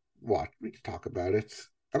can watch. We can talk about it.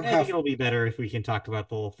 I'm I think half it'll be better if we can talk about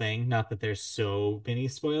the whole thing. Not that there's so many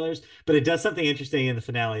spoilers, but it does something interesting in the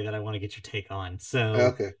finale that I want to get your take on. So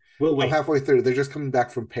okay. we'll I'm wait. halfway through. They're just coming back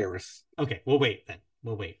from Paris. Okay, we'll wait then.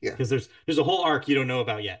 We'll wait Yeah. because there's a whole arc you don't know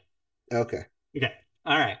about yet. Okay. Okay.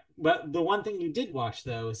 All right. But the one thing you did watch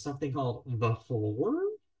though is something called The Floor.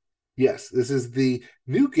 Yes, this is the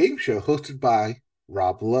new game show hosted by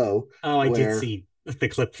Rob Lowe, Oh, I did where see the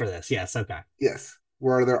clip for this. Yes. Okay. yes,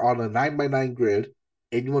 where they're on a 9x9 grid,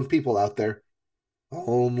 81 people out there,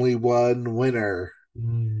 only one winner,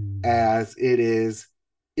 Mm. as it is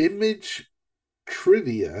image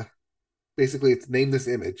trivia. Basically, it's name this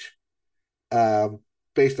image, um,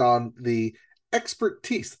 based on the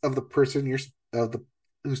expertise of the person you're of the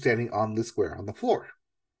who's standing on the square on the floor.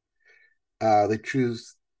 They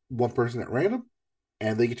choose one person at random,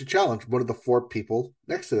 and they get to challenge one of the four people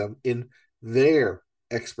next to them in their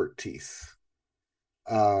expertise.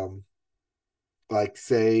 Um, like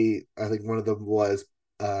say, I think one of them was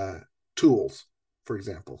uh, tools, for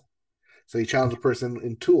example. So you challenge the person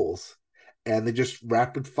in tools, and they just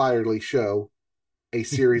rapid firely show a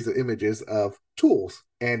series of images of tools,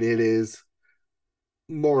 and it is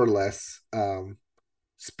more or less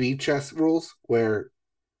speed chess rules where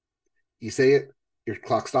you say it, your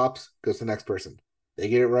clock stops, goes to the next person. They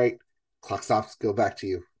get it right, clock stops, go back to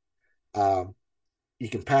you. Um, you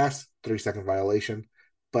can pass 3-second violation,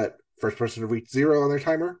 but first person to reach zero on their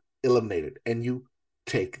timer, eliminated, and you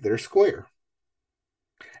take their square.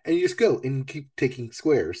 And you just go and keep taking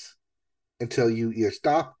squares until you either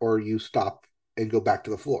stop or you stop and go back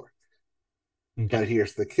to the floor. Okay. But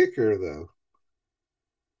here's the kicker though.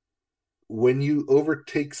 When you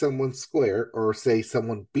overtake someone's square or say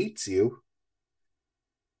someone beats you,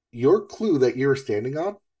 your clue that you're standing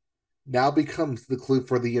on now becomes the clue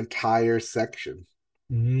for the entire section.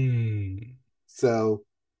 Mm. So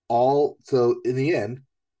in the end,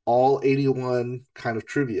 all 81 kind of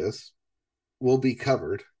trivias will be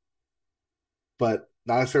covered, but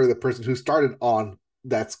not necessarily the person who started on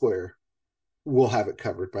that square will have it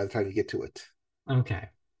covered by the time you get to it. Okay.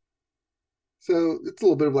 So it's a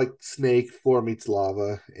little bit of like Snake, Four Meets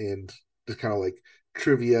Lava, and just kind of like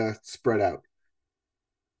trivia spread out.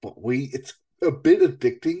 But it's a bit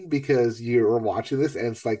addicting because you're watching this and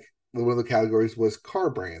it's like one of the categories was car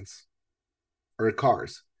brands or car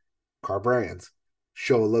brands.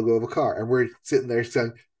 Show a logo of a car, and we're sitting there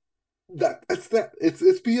saying that's that. It's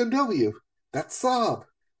BMW. That's Saab.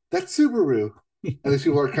 That's Subaru. And these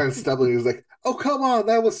people are kind of stumbling. It's like, oh come on,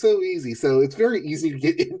 that was so easy. So it's very easy to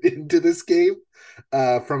get into this game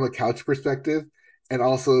from a couch perspective, and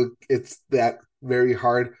also it's that very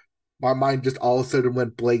hard. My mind just all of a sudden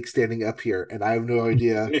went Blake standing up here, and I have no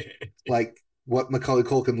idea like what Macaulay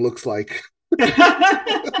Culkin looks like.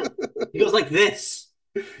 He goes like this.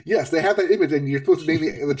 Yes, they have that image, and you're supposed to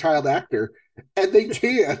name the child actor, and they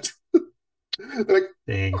can't. Like,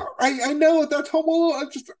 Dang. I know that's Home Alone.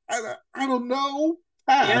 I don't know.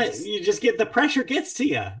 Yeah, Pass. you just get the pressure gets to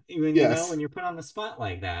you when when Yes. you're put on the spot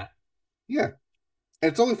like that. Yeah.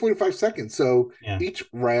 And it's only 45 seconds. So Yeah. each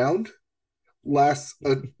round lasts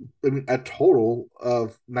a total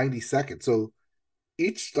of 90 seconds. So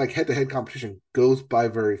each like head to head competition goes by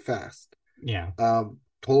very fast. Yeah.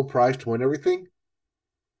 Total prize to win everything,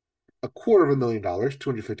 $250,000,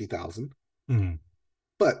 250,000. Mhm.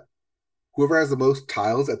 But whoever has the most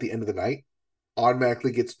tiles at the end of the night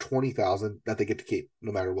automatically gets 20,000 that they get to keep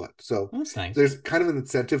no matter what. So That's nice. there's kind of an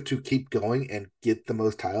incentive to keep going and get the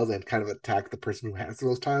most tiles and kind of attack the person who has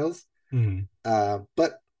those tiles. Mhm.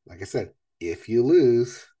 But like I said, if you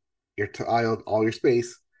lose, your tile, all your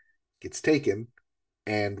space gets taken,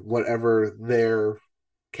 and whatever their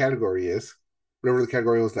category is, whatever the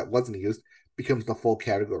category was that wasn't used, becomes the full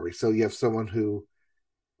category. So you have someone who,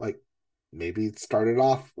 like, maybe started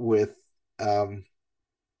off with um,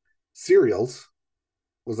 cereals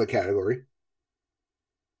was a category,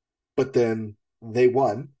 but then they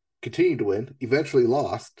won, continued to win, eventually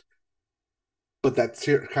lost, but that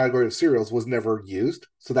category of cereals was never used,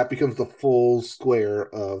 so that becomes the full square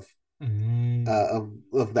Mm.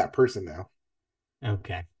 of that person now.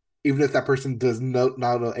 Okay. Even if that person does not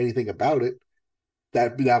know anything about it,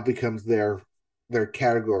 that now becomes their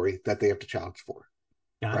category that they have to challenge for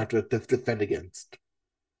Got or have it. to defend against.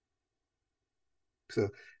 So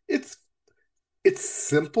it's it's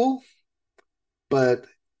simple, but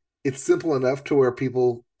it's simple enough to where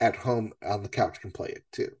people at home on the couch can play it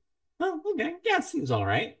too. Oh, okay. Yeah, seems all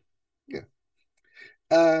right. Yeah.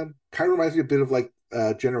 Kind of reminds me a bit of like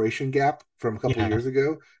Generation Gap from a couple Yeah. years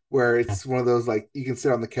ago, where Yeah. it's one of those like you can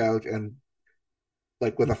sit on the couch and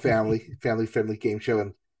like with a family friendly game show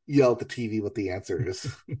and yell at the TV what the answer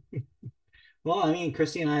is. Well, I mean,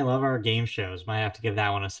 Christy and I love our game shows. Might have to give that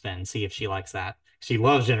one a spin, see if she likes that. She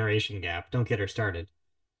loves Generation Gap. Don't get her started.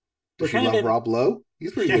 Does We're she kind of love in, Rob Lowe?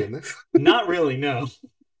 He's pretty good yeah, in this. not really, no.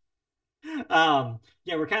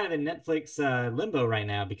 Yeah, we're kind of in Netflix limbo right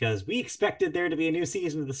now because we expected there to be a new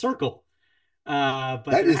season of The Circle, but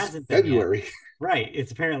That there is hasn't been yet. February. Right,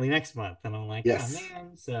 it's apparently next month, and I'm like, oh Yes.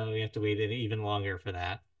 man, so we have to wait even longer for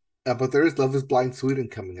that. But there is Love is Blind Sweden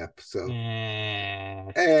coming up. So,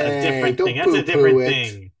 That's a hey, different thing. don't That's a poo poo different it.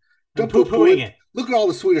 thing. I'm Don't poo poo poo-pooing it. it. Look at all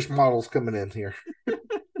the Swedish models coming in here.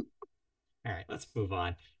 All right, let's move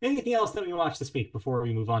on. Anything else that we watched this week before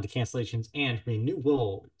we move on to cancellations and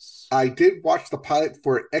renewals? I did watch the pilot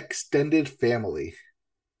for Extended Family.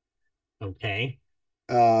 Okay.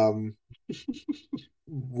 Um,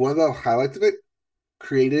 One of the highlights of it,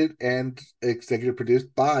 created and executive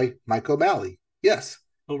produced by Mike O'Malley. Yes,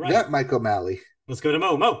 All right. that Mike O'Malley. Let's go to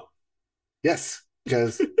Mo. Mo. Yes,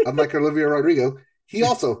 because unlike Olivia Rodrigo, he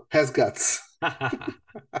also has guts. Oh,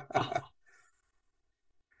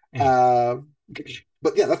 anyway. uh,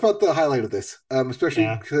 but yeah, that's about the highlight of this, especially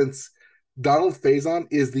Yeah. since Donald Faison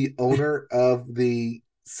is the owner of the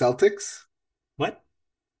Celtics. What?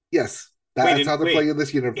 Yes, Wait, that's how they're playing in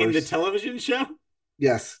this in the universe. television show?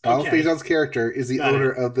 Yes, Donald Okay. Faison's character is the Got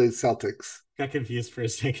owner it. of the Celtics Got confused for a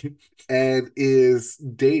second. and is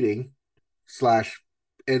dating slash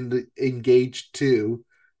and engaged to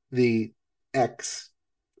the ex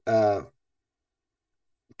uh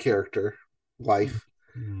character wife,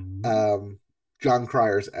 Mhm. um John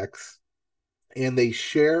Cryer's ex, and they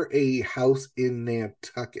share a house in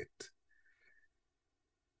Nantucket.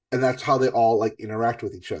 And that's how they all like interact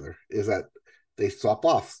with each other, is that they swap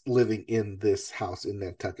off living in this house in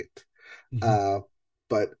Nantucket. Mhm. Uh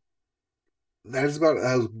but that is about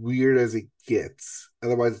as weird as it gets.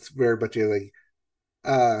 Otherwise it's very much a like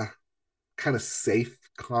uh kind of safe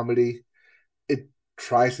comedy. It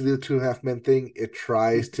tries to do the 2.5 Men thing. It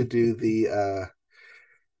tries to do the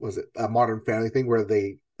was it a Modern Family thing where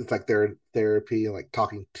they it's like they're in therapy and like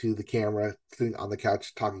talking to the camera, sitting on the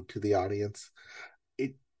couch talking to the audience.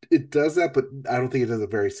 It it does that, but I don't think it does it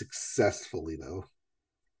very successfully though.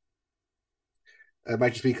 It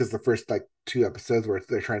might just be because the first like two episodes where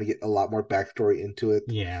they're trying to get a lot more backstory into it.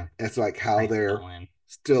 Yeah, It's like how crammed it they're all in.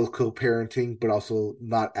 still co-parenting, but also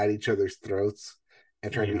not at each other's throats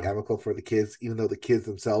and trying to be Yeah. amicable for the kids, even though the kids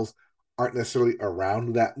themselves aren't necessarily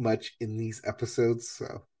around that much in these episodes.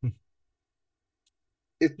 So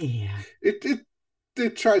it Yeah. it it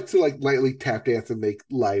it tries to like lightly tap dance and make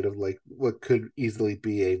light of like what could easily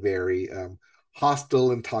be a very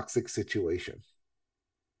hostile and toxic situation.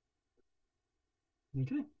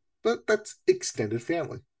 Okay. But that's extended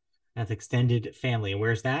family. That's extended family.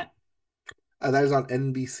 Where's that? That is on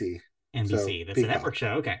NBC, so NBC. That's a network Peacock.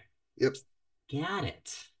 show. Okay. Yep. Got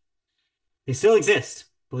it. They still exist,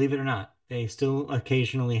 believe it or not. They still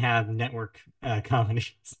occasionally have network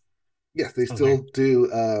comedies. Yes, they So there. still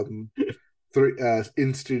do three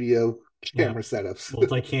in studio Yeah. camera setups,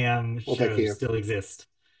 Multicam shows multicam. still exist.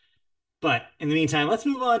 But in the meantime, let's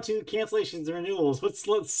move on to cancellations and renewals. Let's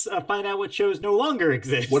find out what shows no longer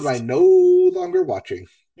What am I exist. no longer watching?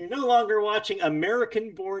 You're no longer watching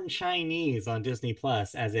American Born Chinese on Disney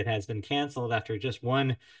Plus, as it has been canceled after just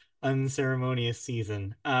one unceremonious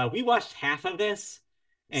season. We watched half of this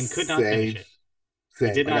and could not finish Same, it. We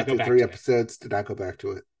same. did I not got go through back three to it. episodes, did not go back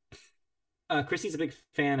to it. Chrissy's a big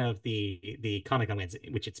fan of the comic on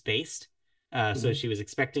which it's based. So Mhm. she was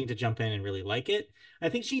expecting to jump in and really like it. I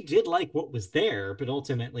think she did like what was there, but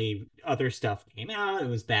ultimately other stuff came out. It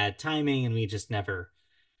was bad timing, and we just never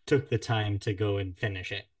took the time to go and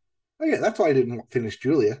finish it. Oh yeah, that's why I didn't finish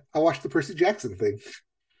Julia. I watched the Percy Jackson thing.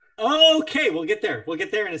 Okay, we'll get there. We'll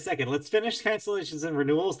get there in a second. Let's finish cancellations and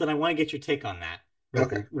renewals. Then I want to get your take on that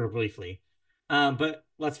Okay. real briefly. But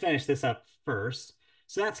let's finish this up first.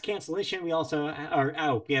 So that's cancellation. We also are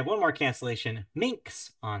out. We have one more cancellation.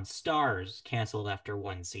 Minx on Stars canceled after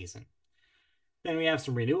one season. Then we have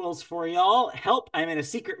some renewals for y'all. Help! I'm in a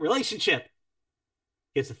secret relationship.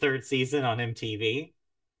 It's a third season on MTV.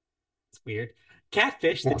 It's weird.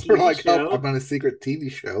 Catfish, the More TV like help, I'm show. on a secret TV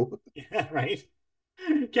show. Yeah, right.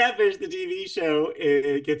 Catfish, the TV show,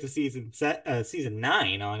 it gets a season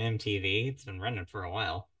 9 on MTV. It's been running for a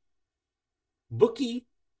while. Bookie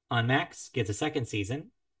on Max gets a second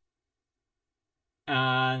season,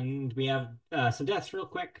 and we have some deaths real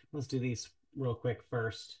quick. Let's do these real quick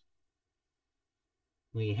first.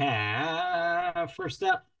 We have first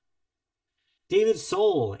up David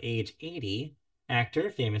Soul, age 80, actor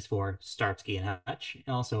famous for Starsky and Hutch,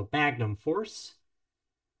 and also Magnum Force.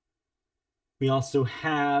 We also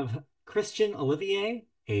have Christian Olivier,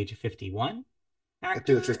 age 51, I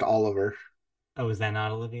think it's just actor. Oliver. Oh, is that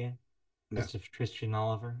not Olivier? No. That's just Christian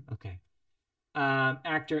Oliver. Okay.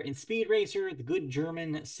 Actor in Speed Racer, The Good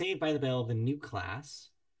German, Saved by the Bell, The New Class.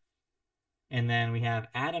 And then we have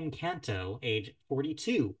Adam Canto, age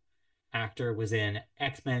 42. Actor was in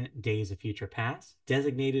X-Men Days of Future Past,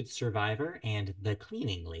 Designated Survivor, and The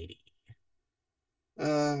Cleaning Lady.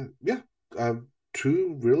 Yeah.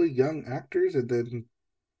 Two really young actors, and then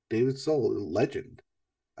David Soul, legend.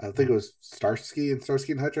 I think Yeah, it was Starsky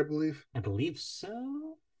and Hutch, I believe. I believe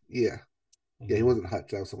so. Yeah. Yeah, he Yeah. wasn't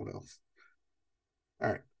Hutch, that was someone else. All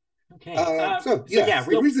right. Okay. So So yeah, yes, the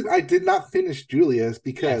real. reason I did not finish Julia is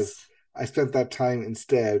because Yes. I spent that time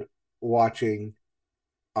instead watching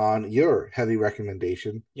on your heavy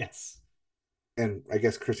recommendation, Yes. and I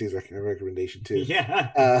guess Chrissy's recommendation too.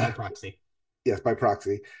 Yeah. Uh, By proxy. yes, by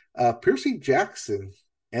proxy. Percy Jackson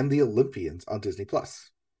and the Olympians on Disney Plus.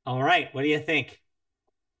 All right. What do you think?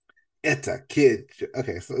 It's a kid.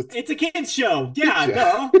 Okay, so it's It's a kids show. a kid Yeah, show.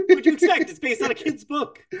 duh. What'd you expect? It's based on a kid's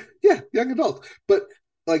book. Yeah, young adults, but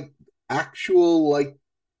like actual like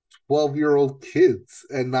 12-year-old kids,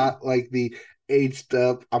 and Yeah, not like the aged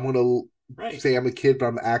up. I'm gonna right. say I'm a kid, but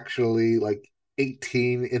I'm actually like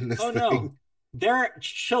 18 in this Oh no. thing. They're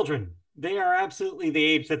children. They are absolutely the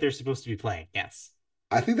age that they're supposed to be playing. Yes.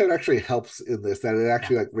 I think that actually helps in this, that it Yeah.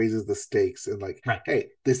 actually like raises the stakes and like, Right. hey,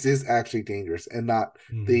 this is actually dangerous, and not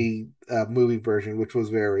Hmm. the movie version, which was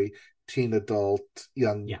very teen adult,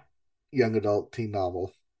 Yeah. young adult teen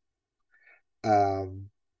novel. Um,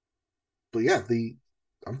 but yeah,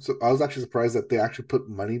 I was actually surprised that they actually put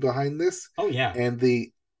money behind this, Oh yeah. and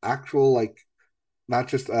the actual like not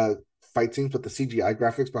just fight scenes, but the CGI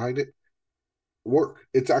graphics behind it work.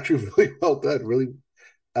 It's actually really well done, really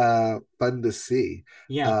fun to see.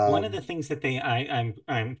 Yeah, one of the Um, things that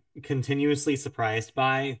I'm continuously surprised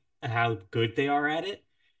by how good they are at it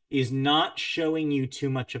is not showing you too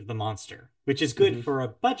much of the monster, which is good mhm. for a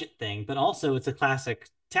budget thing, but also it's a classic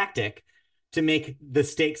tactic to make the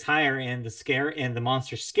stakes higher and the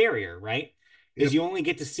monster scarier, right? is Yep. you only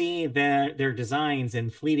get to see their designs in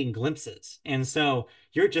fleeting glimpses. And so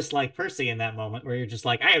you're just like Percy in that moment where you're just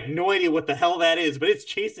like, I have no idea what the hell that is, but it's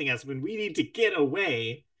chasing us when we need to get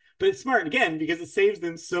away. But it's smart again because it saves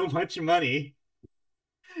them so much money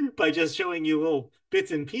by just showing you little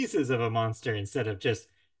bits and pieces of a monster instead of just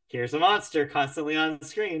here's a monster constantly on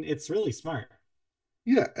screen. It's really smart.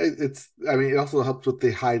 Yeah, it's. I mean, it also helps with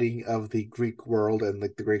the hiding of the Greek world and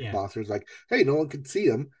like the Greek Yeah, monsters. Like, hey, no one can see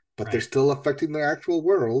them, but they're right. still affecting the actual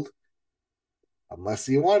world unless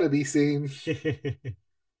you want to be seen.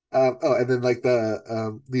 Oh, and then like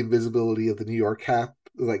the invisibility of the New York cap.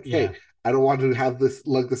 Like, hey, Yeah. I don't want to have this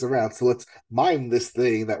lug this around, so let's mime this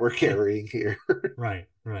thing that we're carrying here. Right,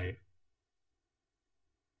 right.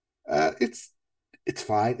 It's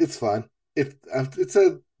fine. It's fun. It's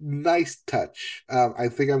a nice touch. I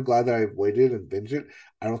think I'm glad that I waited and binged it.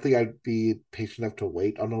 I don't think I'd be patient enough to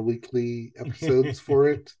wait on a weekly episodes for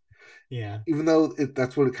it, Yeah. even though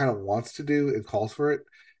that's what it kind of wants to do and calls for it.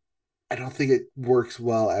 I don't think it works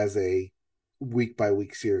well as a week by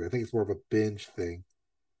week series. I think it's more of a binge thing.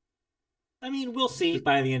 I mean, we'll see Just,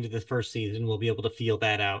 by the end of the first season. We'll be able to feel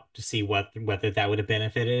that out to see what whether that would have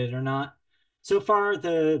benefited it or not. So far,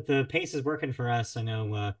 the pace is working for us. I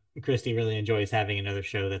know Christy really enjoys having another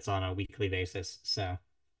show that's on a weekly basis. So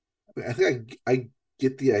I think I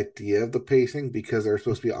get the idea of the pacing because they're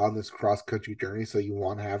supposed to be on this cross country journey, so you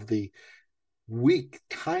want to have the week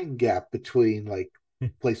time gap between like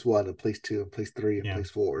place one and place two and place three and yeah. place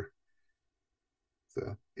four.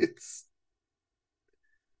 So it's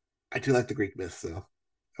I do like the Greek myth, so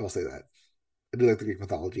I will say that. I do like the Greek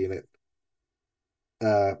mythology in it.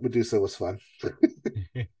 Medusa was fun.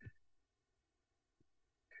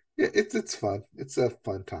 Yeah, it's fun. It's a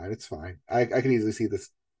fun time. It's fine. I can easily see this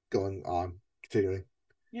going on, continuing.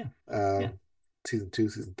 Yeah. Yeah. Um, season two,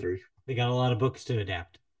 season three. They got a lot of books to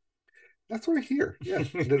adapt. That's what I hear. Yeah,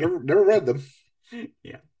 never read them.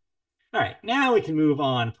 Yeah. All right, now we can move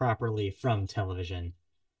on properly from television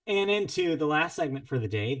and into the last segment for the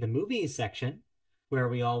day, the movies section, where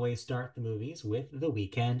we always start the movies with the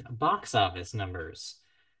weekend box office numbers.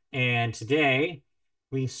 And today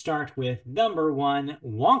we start with number one,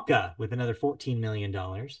 Wonka, with another $14 million.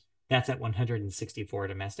 That's at 164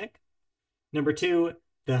 domestic. Number two,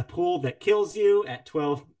 The Pool That Kills You at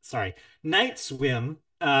 12, sorry, Night Swim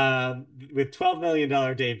with $12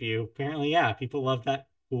 million debut. Apparently, yeah, people love that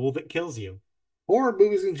pool that kills you. Horror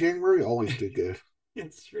movies in January always do good.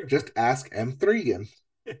 It's true. Just ask M3 again.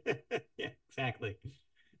 Yeah, exactly.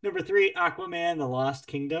 Number three, Aquaman, The Lost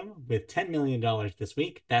Kingdom with $10 million this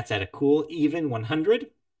week. That's at a cool even 100.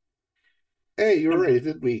 Hey, you were Number right.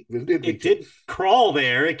 It did it reach it. did crawl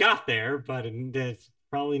there. It got there, but it's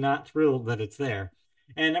probably not thrilled that it's there.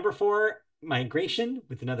 And number four, Migration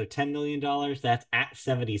with another $10 million. That's at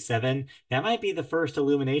 77. That might be the first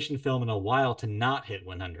Illumination film in a while to not hit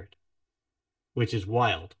 100, which is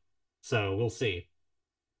wild. So we'll see.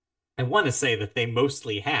 I want to say that they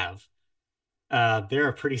mostly have. They're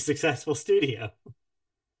a pretty successful studio.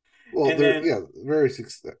 Well, And they're then, yeah, very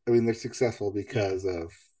I mean, they're successful yeah, because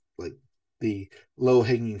of like the low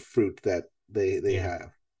hanging fruit that they yeah,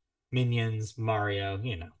 have. Minions, Mario.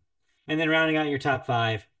 And then rounding out your top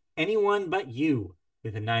five, Anyone But You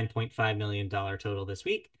with a $9.5 million total this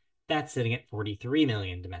week. That's sitting at 43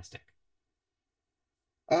 million domestic.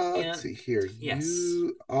 Let's And see here. yes,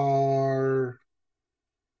 You are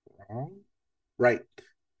wrong. Right.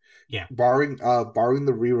 yeah, Barring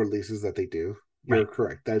the re-releases that they do, you're right.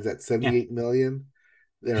 correct. That is at Yeah. 78 million.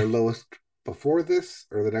 Their lowest before this,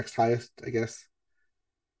 or the next highest, I guess.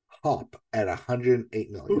 Hop at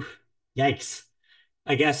 108 million. Oof. Yikes.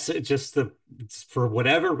 I guess it just for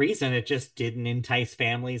whatever reason, it just didn't entice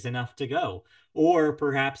families enough to go. Or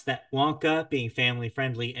perhaps that Wonka being family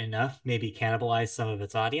friendly enough maybe cannibalized some of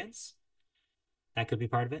its audience. That could be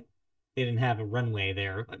part of it. They didn't have a runway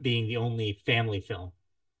there, being the only family film.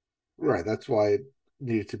 Right. That's why it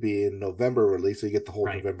needed to be in November release, so you get the whole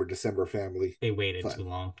Right. November, December family They waited too fun.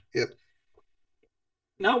 long. Yep.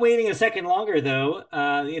 Not waiting a second longer, though.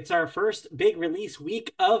 It's our first big release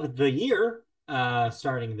week of the year,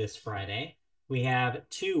 starting this Friday. We have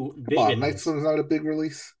two Come big on, Night uns. Swim is not a big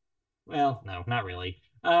release. Well, no, not really.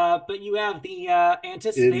 But you have the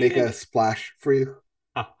It didn't make a anticipated. splash for you.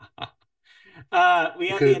 We It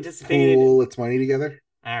have the couldn't anticipated. pool its money together.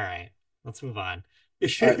 All right, let's move on.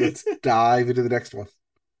 All right, let's dive into the next one.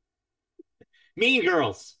 Mean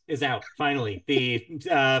Girls is out finally. The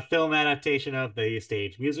film adaptation of the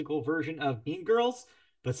stage musical version of Mean Girls,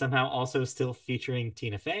 but somehow also still featuring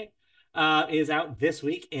Tina Fey, is out this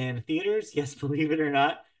week in theaters. Yes, believe it or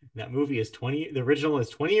not, that movie is 20. The original is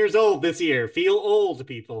 20 years old this year. Feel old,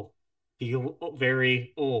 people. feel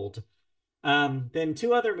very old. Then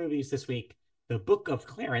two other movies this week: The Book of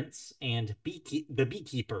Clarence and The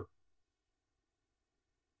Beekeeper.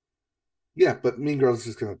 Yeah, but Mean Girls is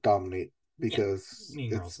just going to dominate Yeah, because Mean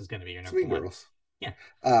Girls is going to be your it's number Mean one. Girls. Yeah,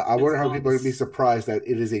 I as wonder how long people are going to be as surprised that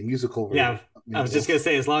it is a musical yeah, version of I Mean was just gonna Girls.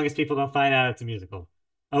 say as long as people don't find out it's a musical.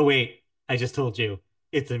 Oh wait, I just told you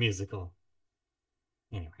it's a musical.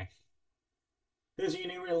 Anyway, those are your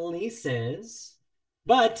new releases.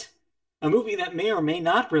 But a movie that may or may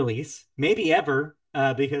not release, maybe ever,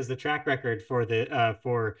 because the track record for the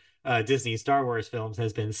for Disney Star Wars films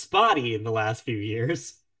has been spotty in the last few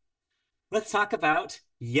years. Let's talk about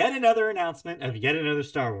yet another announcement of yet another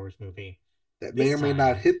Star Wars movie. That may This or may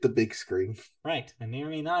not time, hit the big screen. right, and may or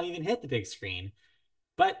may not even hit the big screen,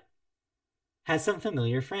 but has some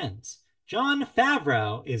familiar friends. Jon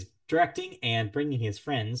Favreau is directing and bringing his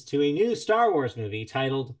friends to a new Star Wars movie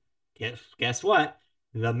titled, guess what?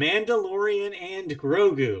 The Mandalorian and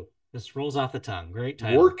Grogu. This rolls off the tongue. Great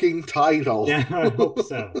title. Working title. Yeah, I hope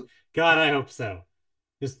so. God, I hope so.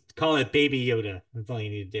 Just call it Baby Yoda. That's all you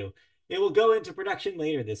need to do. It will go into production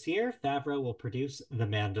later this year. Favreau will produce The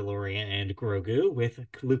Mandalorian and Grogu with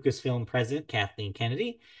Lucasfilm president Kathleen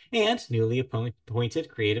Kennedy and newly appointed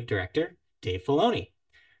creative director Dave Filoni.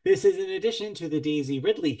 This is in addition to the Daisy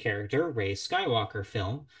Ridley character, Rey Skywalker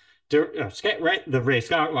film, the Rey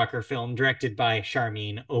Skywalker film directed by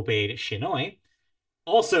Sharmeen Obaid-Chinoy,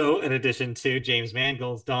 also in addition to James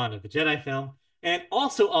Mangold's Dawn of the Jedi film, and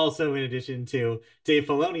also in addition to Dave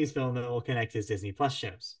Filoni's film that will connect his Disney Plus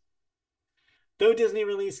shows. Though Disney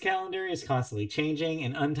release calendar is constantly changing,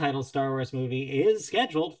 an untitled Star Wars movie is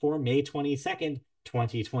scheduled for May 22nd,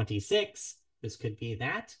 2026. This could be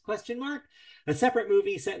that question mark. A separate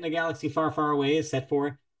movie set in a galaxy far, far away is set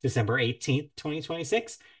for December 18th,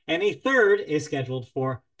 2026, and a third is scheduled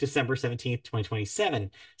for December 17th, 2027.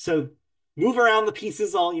 So move around the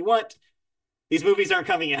pieces all you want. These movies aren't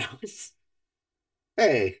coming out.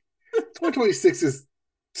 Hey, 2026 is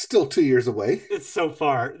still 2 years away. It's so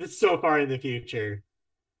far in the future.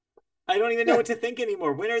 I don't even know Yeah, what to think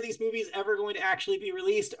anymore. When are these movies ever going to actually be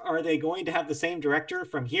released? Are they going to have the same director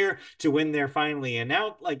from here to when they're finally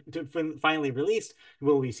announced, like to finally released?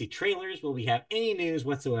 Will we see trailers? Will we have any news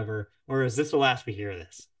whatsoever? Or is this the last we hear of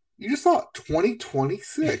this? you just saw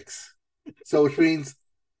 2026. So, which means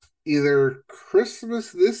either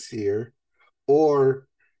Christmas this year or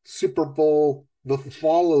Super Bowl the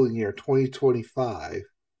following year, 2025.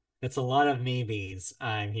 It's a lot of maybes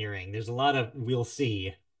I'm hearing. There's a lot of we'll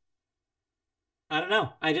see. I don't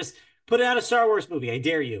know. I just put out a Star Wars movie. I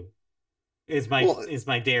dare you. Well, Is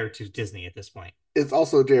my dare to Disney at this point. it's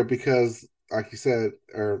also there because, like you said,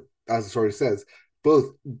 or as the story says,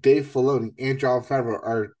 both Dave Filoni and Jon Favreau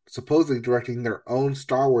are supposedly directing their own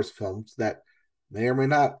Star Wars films that may or may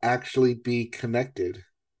not actually be connected.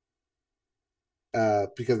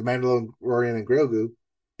 Because Mandalorian and Grogu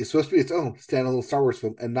is supposed to be its own standalone Star Wars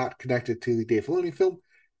film and not connected to the Dave Filoni film.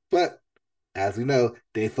 But as we know,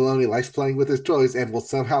 Dave Filoni likes playing with his toys and will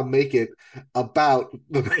somehow make it about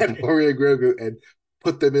the Mandalorian and Grogu and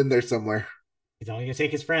put them in there somewhere. He's only gonna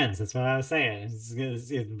take his friends. That's what I was saying.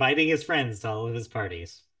 He's inviting his friends to all of his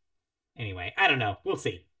parties. Anyway, I don't know. We'll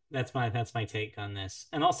see. That's my take on this.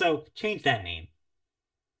 And also change that name.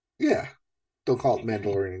 Yeah, don't call it Change that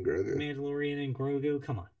name. Mandalorian and Grogu. Mandalorian and Grogu.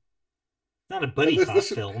 Come on. It's not a That, buddy that's, cop that's,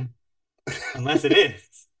 film, unless it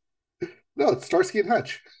is. no, it's Starsky and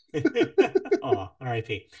Hutch. Oh,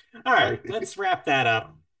 R.I.P. All right, Sorry. let's wrap that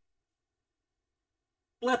up.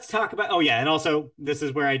 Let's talk about. Oh yeah, and also this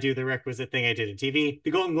is where I do the requisite thing I did in TV.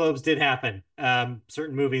 The Golden Globes did happen.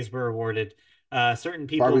 Certain movies were awarded. Certain Barbie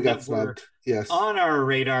people got that were snubbed. Yes. on our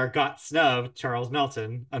radar got snubbed. Charles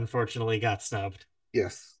Melton unfortunately got snubbed.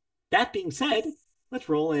 Yes. That being said, let's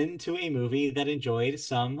roll into a movie that enjoyed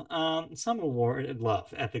some award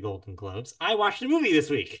love at the Golden Globes. I watched a movie this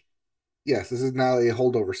week. Yes. This is now a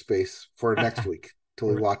holdover space for next week till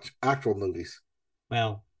we watch actual movies.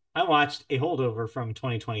 Well, I watched a holdover from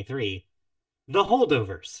 2023, The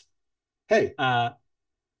Holdovers. Hey, Uh,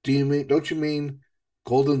 don't you mean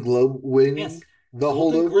Golden Globe winning yes, the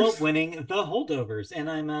Golden Globe holdovers? winning The Holdovers, and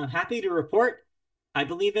I'm happy to report I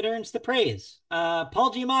believe it earns the praise.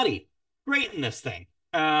 Paul Giamatti, great in this thing.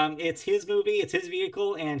 It's his movie, it's his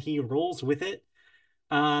vehicle, and he rolls with it.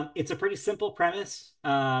 It's a pretty simple premise,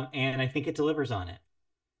 and I think it delivers on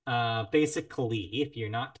it. Basically, if you're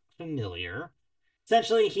not familiar,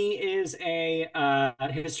 essentially he is a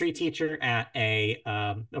history teacher at a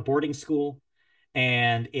boarding school,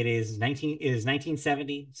 and it is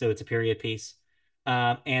 1970, so it's a period piece.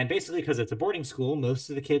 And basically, because it's a boarding school, most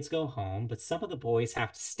of the kids go home, but some of the boys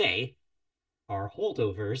have to stay, are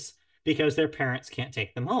holdovers, because their parents can't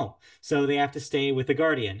take them home. So they have to stay with the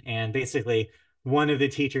guardian. And basically, one of the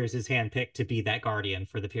teachers is handpicked to be that guardian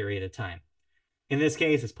for the period of time. In this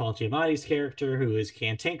case, it's Paul Giamatti's character who is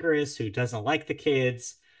cantankerous, who doesn't like the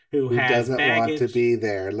kids, who Who has doesn't want to baggage, be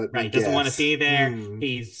there? Let me right? Doesn't want to guess. be there. Hmm.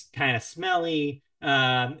 He's kind of smelly.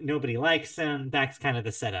 Nobody likes him. That's kind of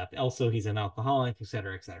the setup. Also, he's an alcoholic, et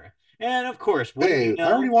cetera, et cetera. And of course, wouldn't you Hey,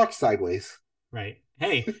 I already know? watched Sideways. Right.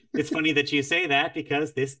 Hey, it's funny that you say that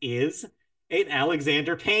because this is an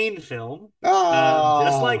Alexander Payne film,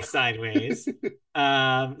 just like Ah, Sideways.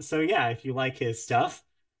 So yeah, if you like his stuff,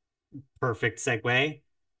 perfect segue.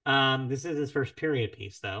 This is his first period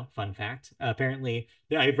piece, though. Fun fact. Apparently,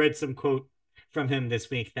 I read some quote from him this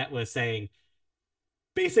week that was saying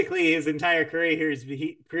basically his entire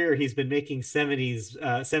career he's been making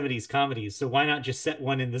 70s comedies. So why not just set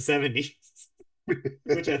one in the 70s?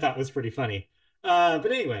 Which I thought was pretty funny.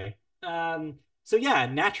 But anyway, so yeah,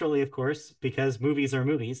 naturally, of course, because movies are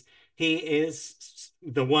movies, he is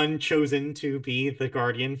the one chosen to be the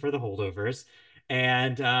guardian for the holdovers,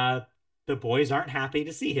 and the boys aren't happy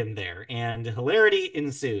to see him there, and hilarity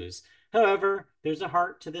ensues. However, there's a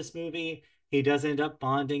heart to this movie. He does end up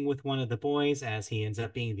bonding with one of the boys, as he ends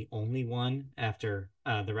up being the only one after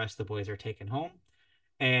the rest of the boys are taken home,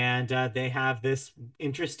 and they have this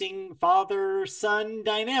interesting father-son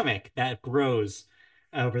dynamic that grows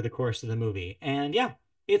over the course of the movie. And yeah,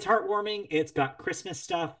 it's heartwarming. It's got Christmas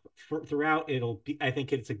stuff throughout. It'll be, I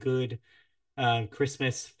think it's a good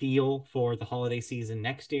Christmas feel for the holiday season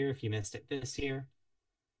next year if you missed it this year.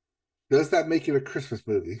 does that make it a Christmas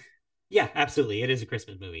movie? Yeah, absolutely. It is a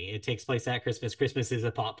Christmas movie. It takes place at Christmas. Christmas is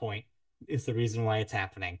a plot point. Is the reason why it's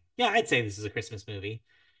happening. Yeah, I'd say this is a Christmas movie.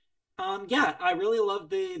 Yeah, I really love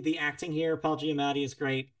the acting here. Paul Giamatti is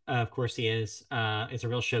great. Of course he is. It's a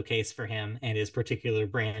real showcase for him and his particular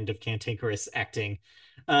brand of cantankerous acting.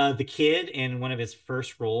 The kid in one of his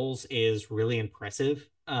first roles is really impressive.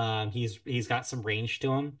 He's got some range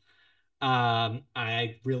to him.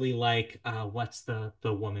 I really like what's the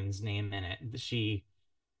woman's name in it? She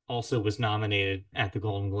also was nominated at the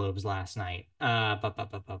Golden Globes last night.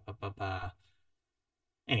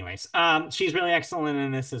 Anyways, she's really excellent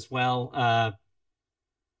in this as well.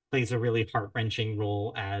 Plays a really heart-wrenching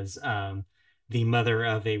role as the mother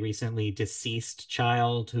of a recently deceased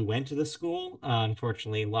child who went to the school.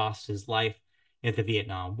 Unfortunately, lost his life at the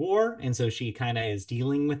Vietnam War, and so she kind of is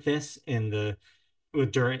dealing with this in the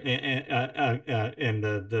during in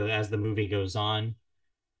the as the movie goes on,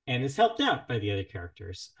 and is helped out by the other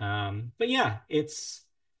characters. But yeah, it's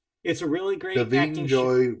a really great acting Davine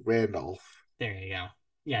show. Joy Randolph. There you go.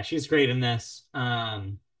 Yeah, she's great in this.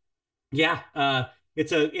 Yeah,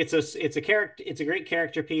 it's a great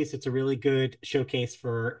character piece. It's a really good showcase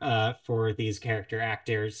for these character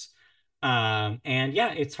actors. And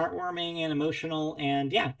yeah, it's heartwarming and emotional,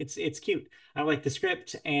 and yeah, it's cute. I like the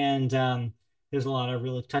script, and there's a lot of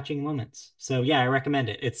really touching moments. So yeah, I recommend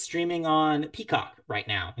it. It's streaming on Peacock right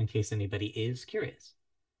now, in case anybody is curious.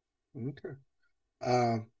 Okay.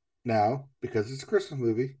 Um, Now, because it's a Christmas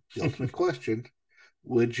movie, the ultimate question: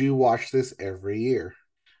 would you watch this every year?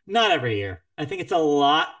 Not every year. I think it's a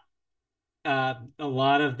lot of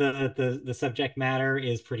the subject matter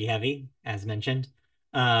is pretty heavy, as mentioned.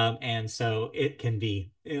 And so it can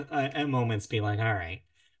be at moments be like, all right.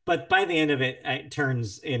 But by the end of it, it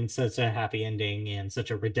turns in such a happy ending and such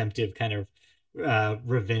a redemptive kind of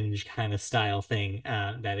revenge kind of style thing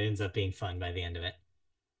that it ends up being fun by the end of it.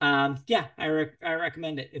 Yeah, I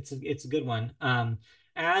recommend it. It's a good one.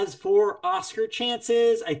 As for Oscar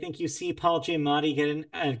chances, I think you see Paul Giamatti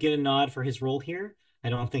get a nod for his role here. I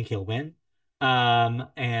don't think he'll win.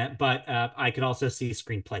 And but I could also see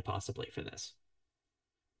screenplay possibly for this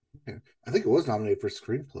Yeah. I think it was nominated for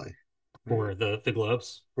screenplay, right? for the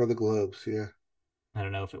Globes. For the Globes, yeah. I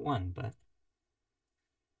don't know if it won, but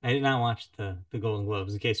I did not watch the Golden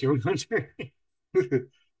Globes in case you were wondering. But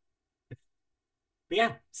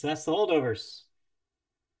yeah, so that's the holdovers.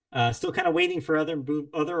 Still kind of waiting for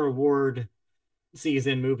other award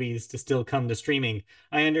season movies to still come to streaming.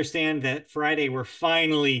 I understand that Friday we're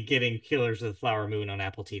finally getting Killers of the Flower Moon on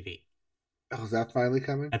Apple TV. Oh, is that finally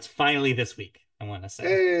coming? That's finally this week, I want to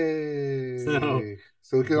say. So Hey,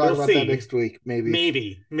 so we can talk we'll about that see. next week,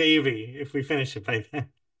 maybe. Maybe if we finish it by then.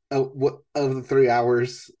 What of the 3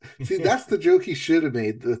 hours? See, that's the joke he should have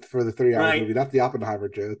made for the 3 hour Right. movie, not the Oppenheimer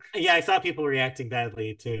joke. Yeah, I saw people reacting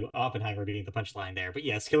badly to Oppenheimer being the punchline there, but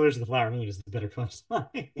yes, Killers of the Flower Moon is the better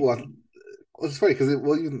punchline. Well, it's funny because it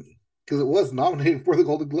was nominated for the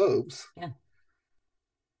Golden Globes. Yeah,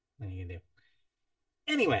 what are you gonna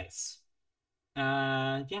do? Anyways,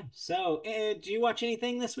 yeah. So, do you watch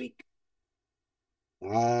anything this week?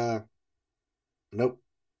 Nope,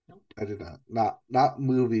 Nope. I did not. Not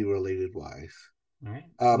movie related wise. All right.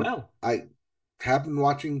 Um, Well, I have been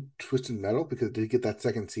watching Twisted Metal because it did get that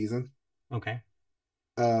second season. okay.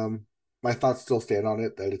 Um, my thoughts still stand on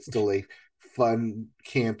it that it's still a fun,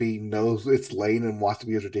 campy, knows its lane and wants to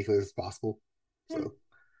be as ridiculous as possible. Yeah, So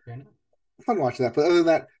fair enough. fun watching that. But other than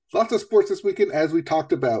that, lots of sports this weekend, as we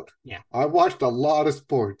talked about. Yeah. I watched a lot of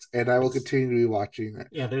sports, and I will There's continue to be watching it.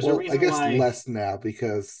 yeah, there's a Well, I reason guess why less now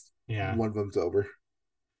because yeah. one of them's over.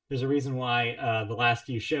 There's a reason why the last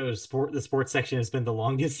few shows the sports section has been the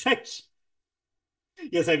longest section.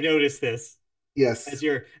 Yes, I've noticed this. Yes,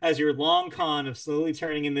 As your long con of slowly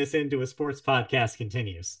turning this into a sports podcast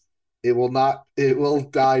continues. it will not. It will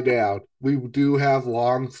die down. We do have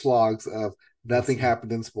long slogs of We'll nothing see.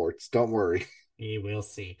 happened in sports. Don't worry. We will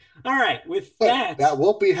see. All right, with But that, that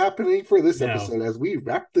won't be happening for this no. episode as we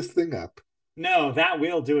wrap this thing up. No, that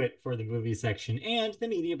will do it for the movie section and the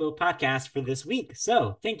Media Boat podcast for this week.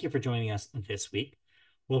 So, thank you for joining us this week.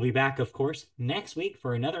 We'll be back, of course, next week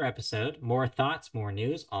for another episode. More thoughts, more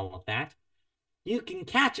news, all of that. You can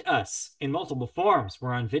catch us in multiple forms.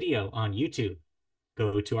 We're on video on YouTube.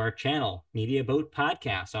 Go to our channel, Media Boat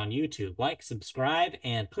Podcast on YouTube. Like, subscribe,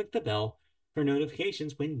 and click the bell for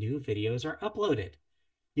notifications when new videos are uploaded.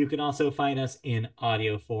 You can also find us in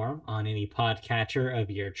audio form on any podcatcher of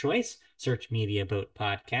your choice. Search Media Boat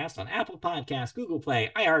Podcast on Apple Podcasts, Google Play,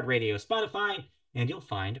 iHeartRadio, Spotify, and you'll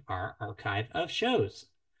find our archive of shows.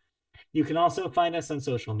 You can also find us on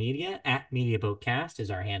social media at Media Boatcast is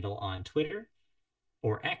our handle on Twitter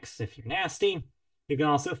or X if you're nasty. You can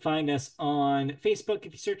also find us on Facebook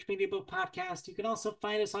if you search Media Boat Podcast. You can also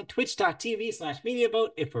find us on twitch.tv/MediaBoat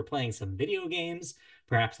if we're playing some video games.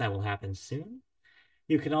 Perhaps that will happen soon.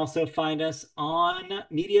 You can also find us on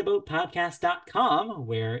MediaBoatPodcast.com,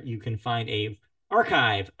 where you can find a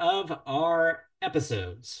archive of our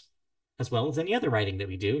episodes, as well as any other writing that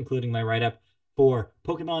we do, including my write-up for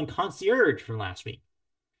Pokemon Concierge from last week.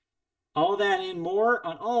 All that and more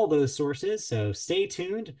on all those sources. So stay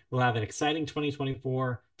tuned. We'll have an exciting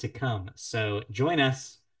 2024 to come. So join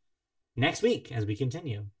us next week as we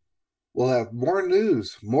continue. We'll have more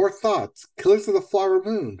news, more thoughts, Killers of the Flower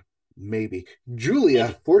Moon, maybe. Julia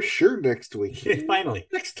Maybe. for sure next week. Finally.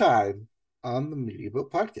 Next time on the Media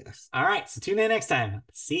Boat Podcast. All right. So tune in next time.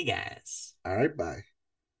 See you guys. All right, bye.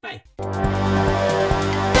 Bye.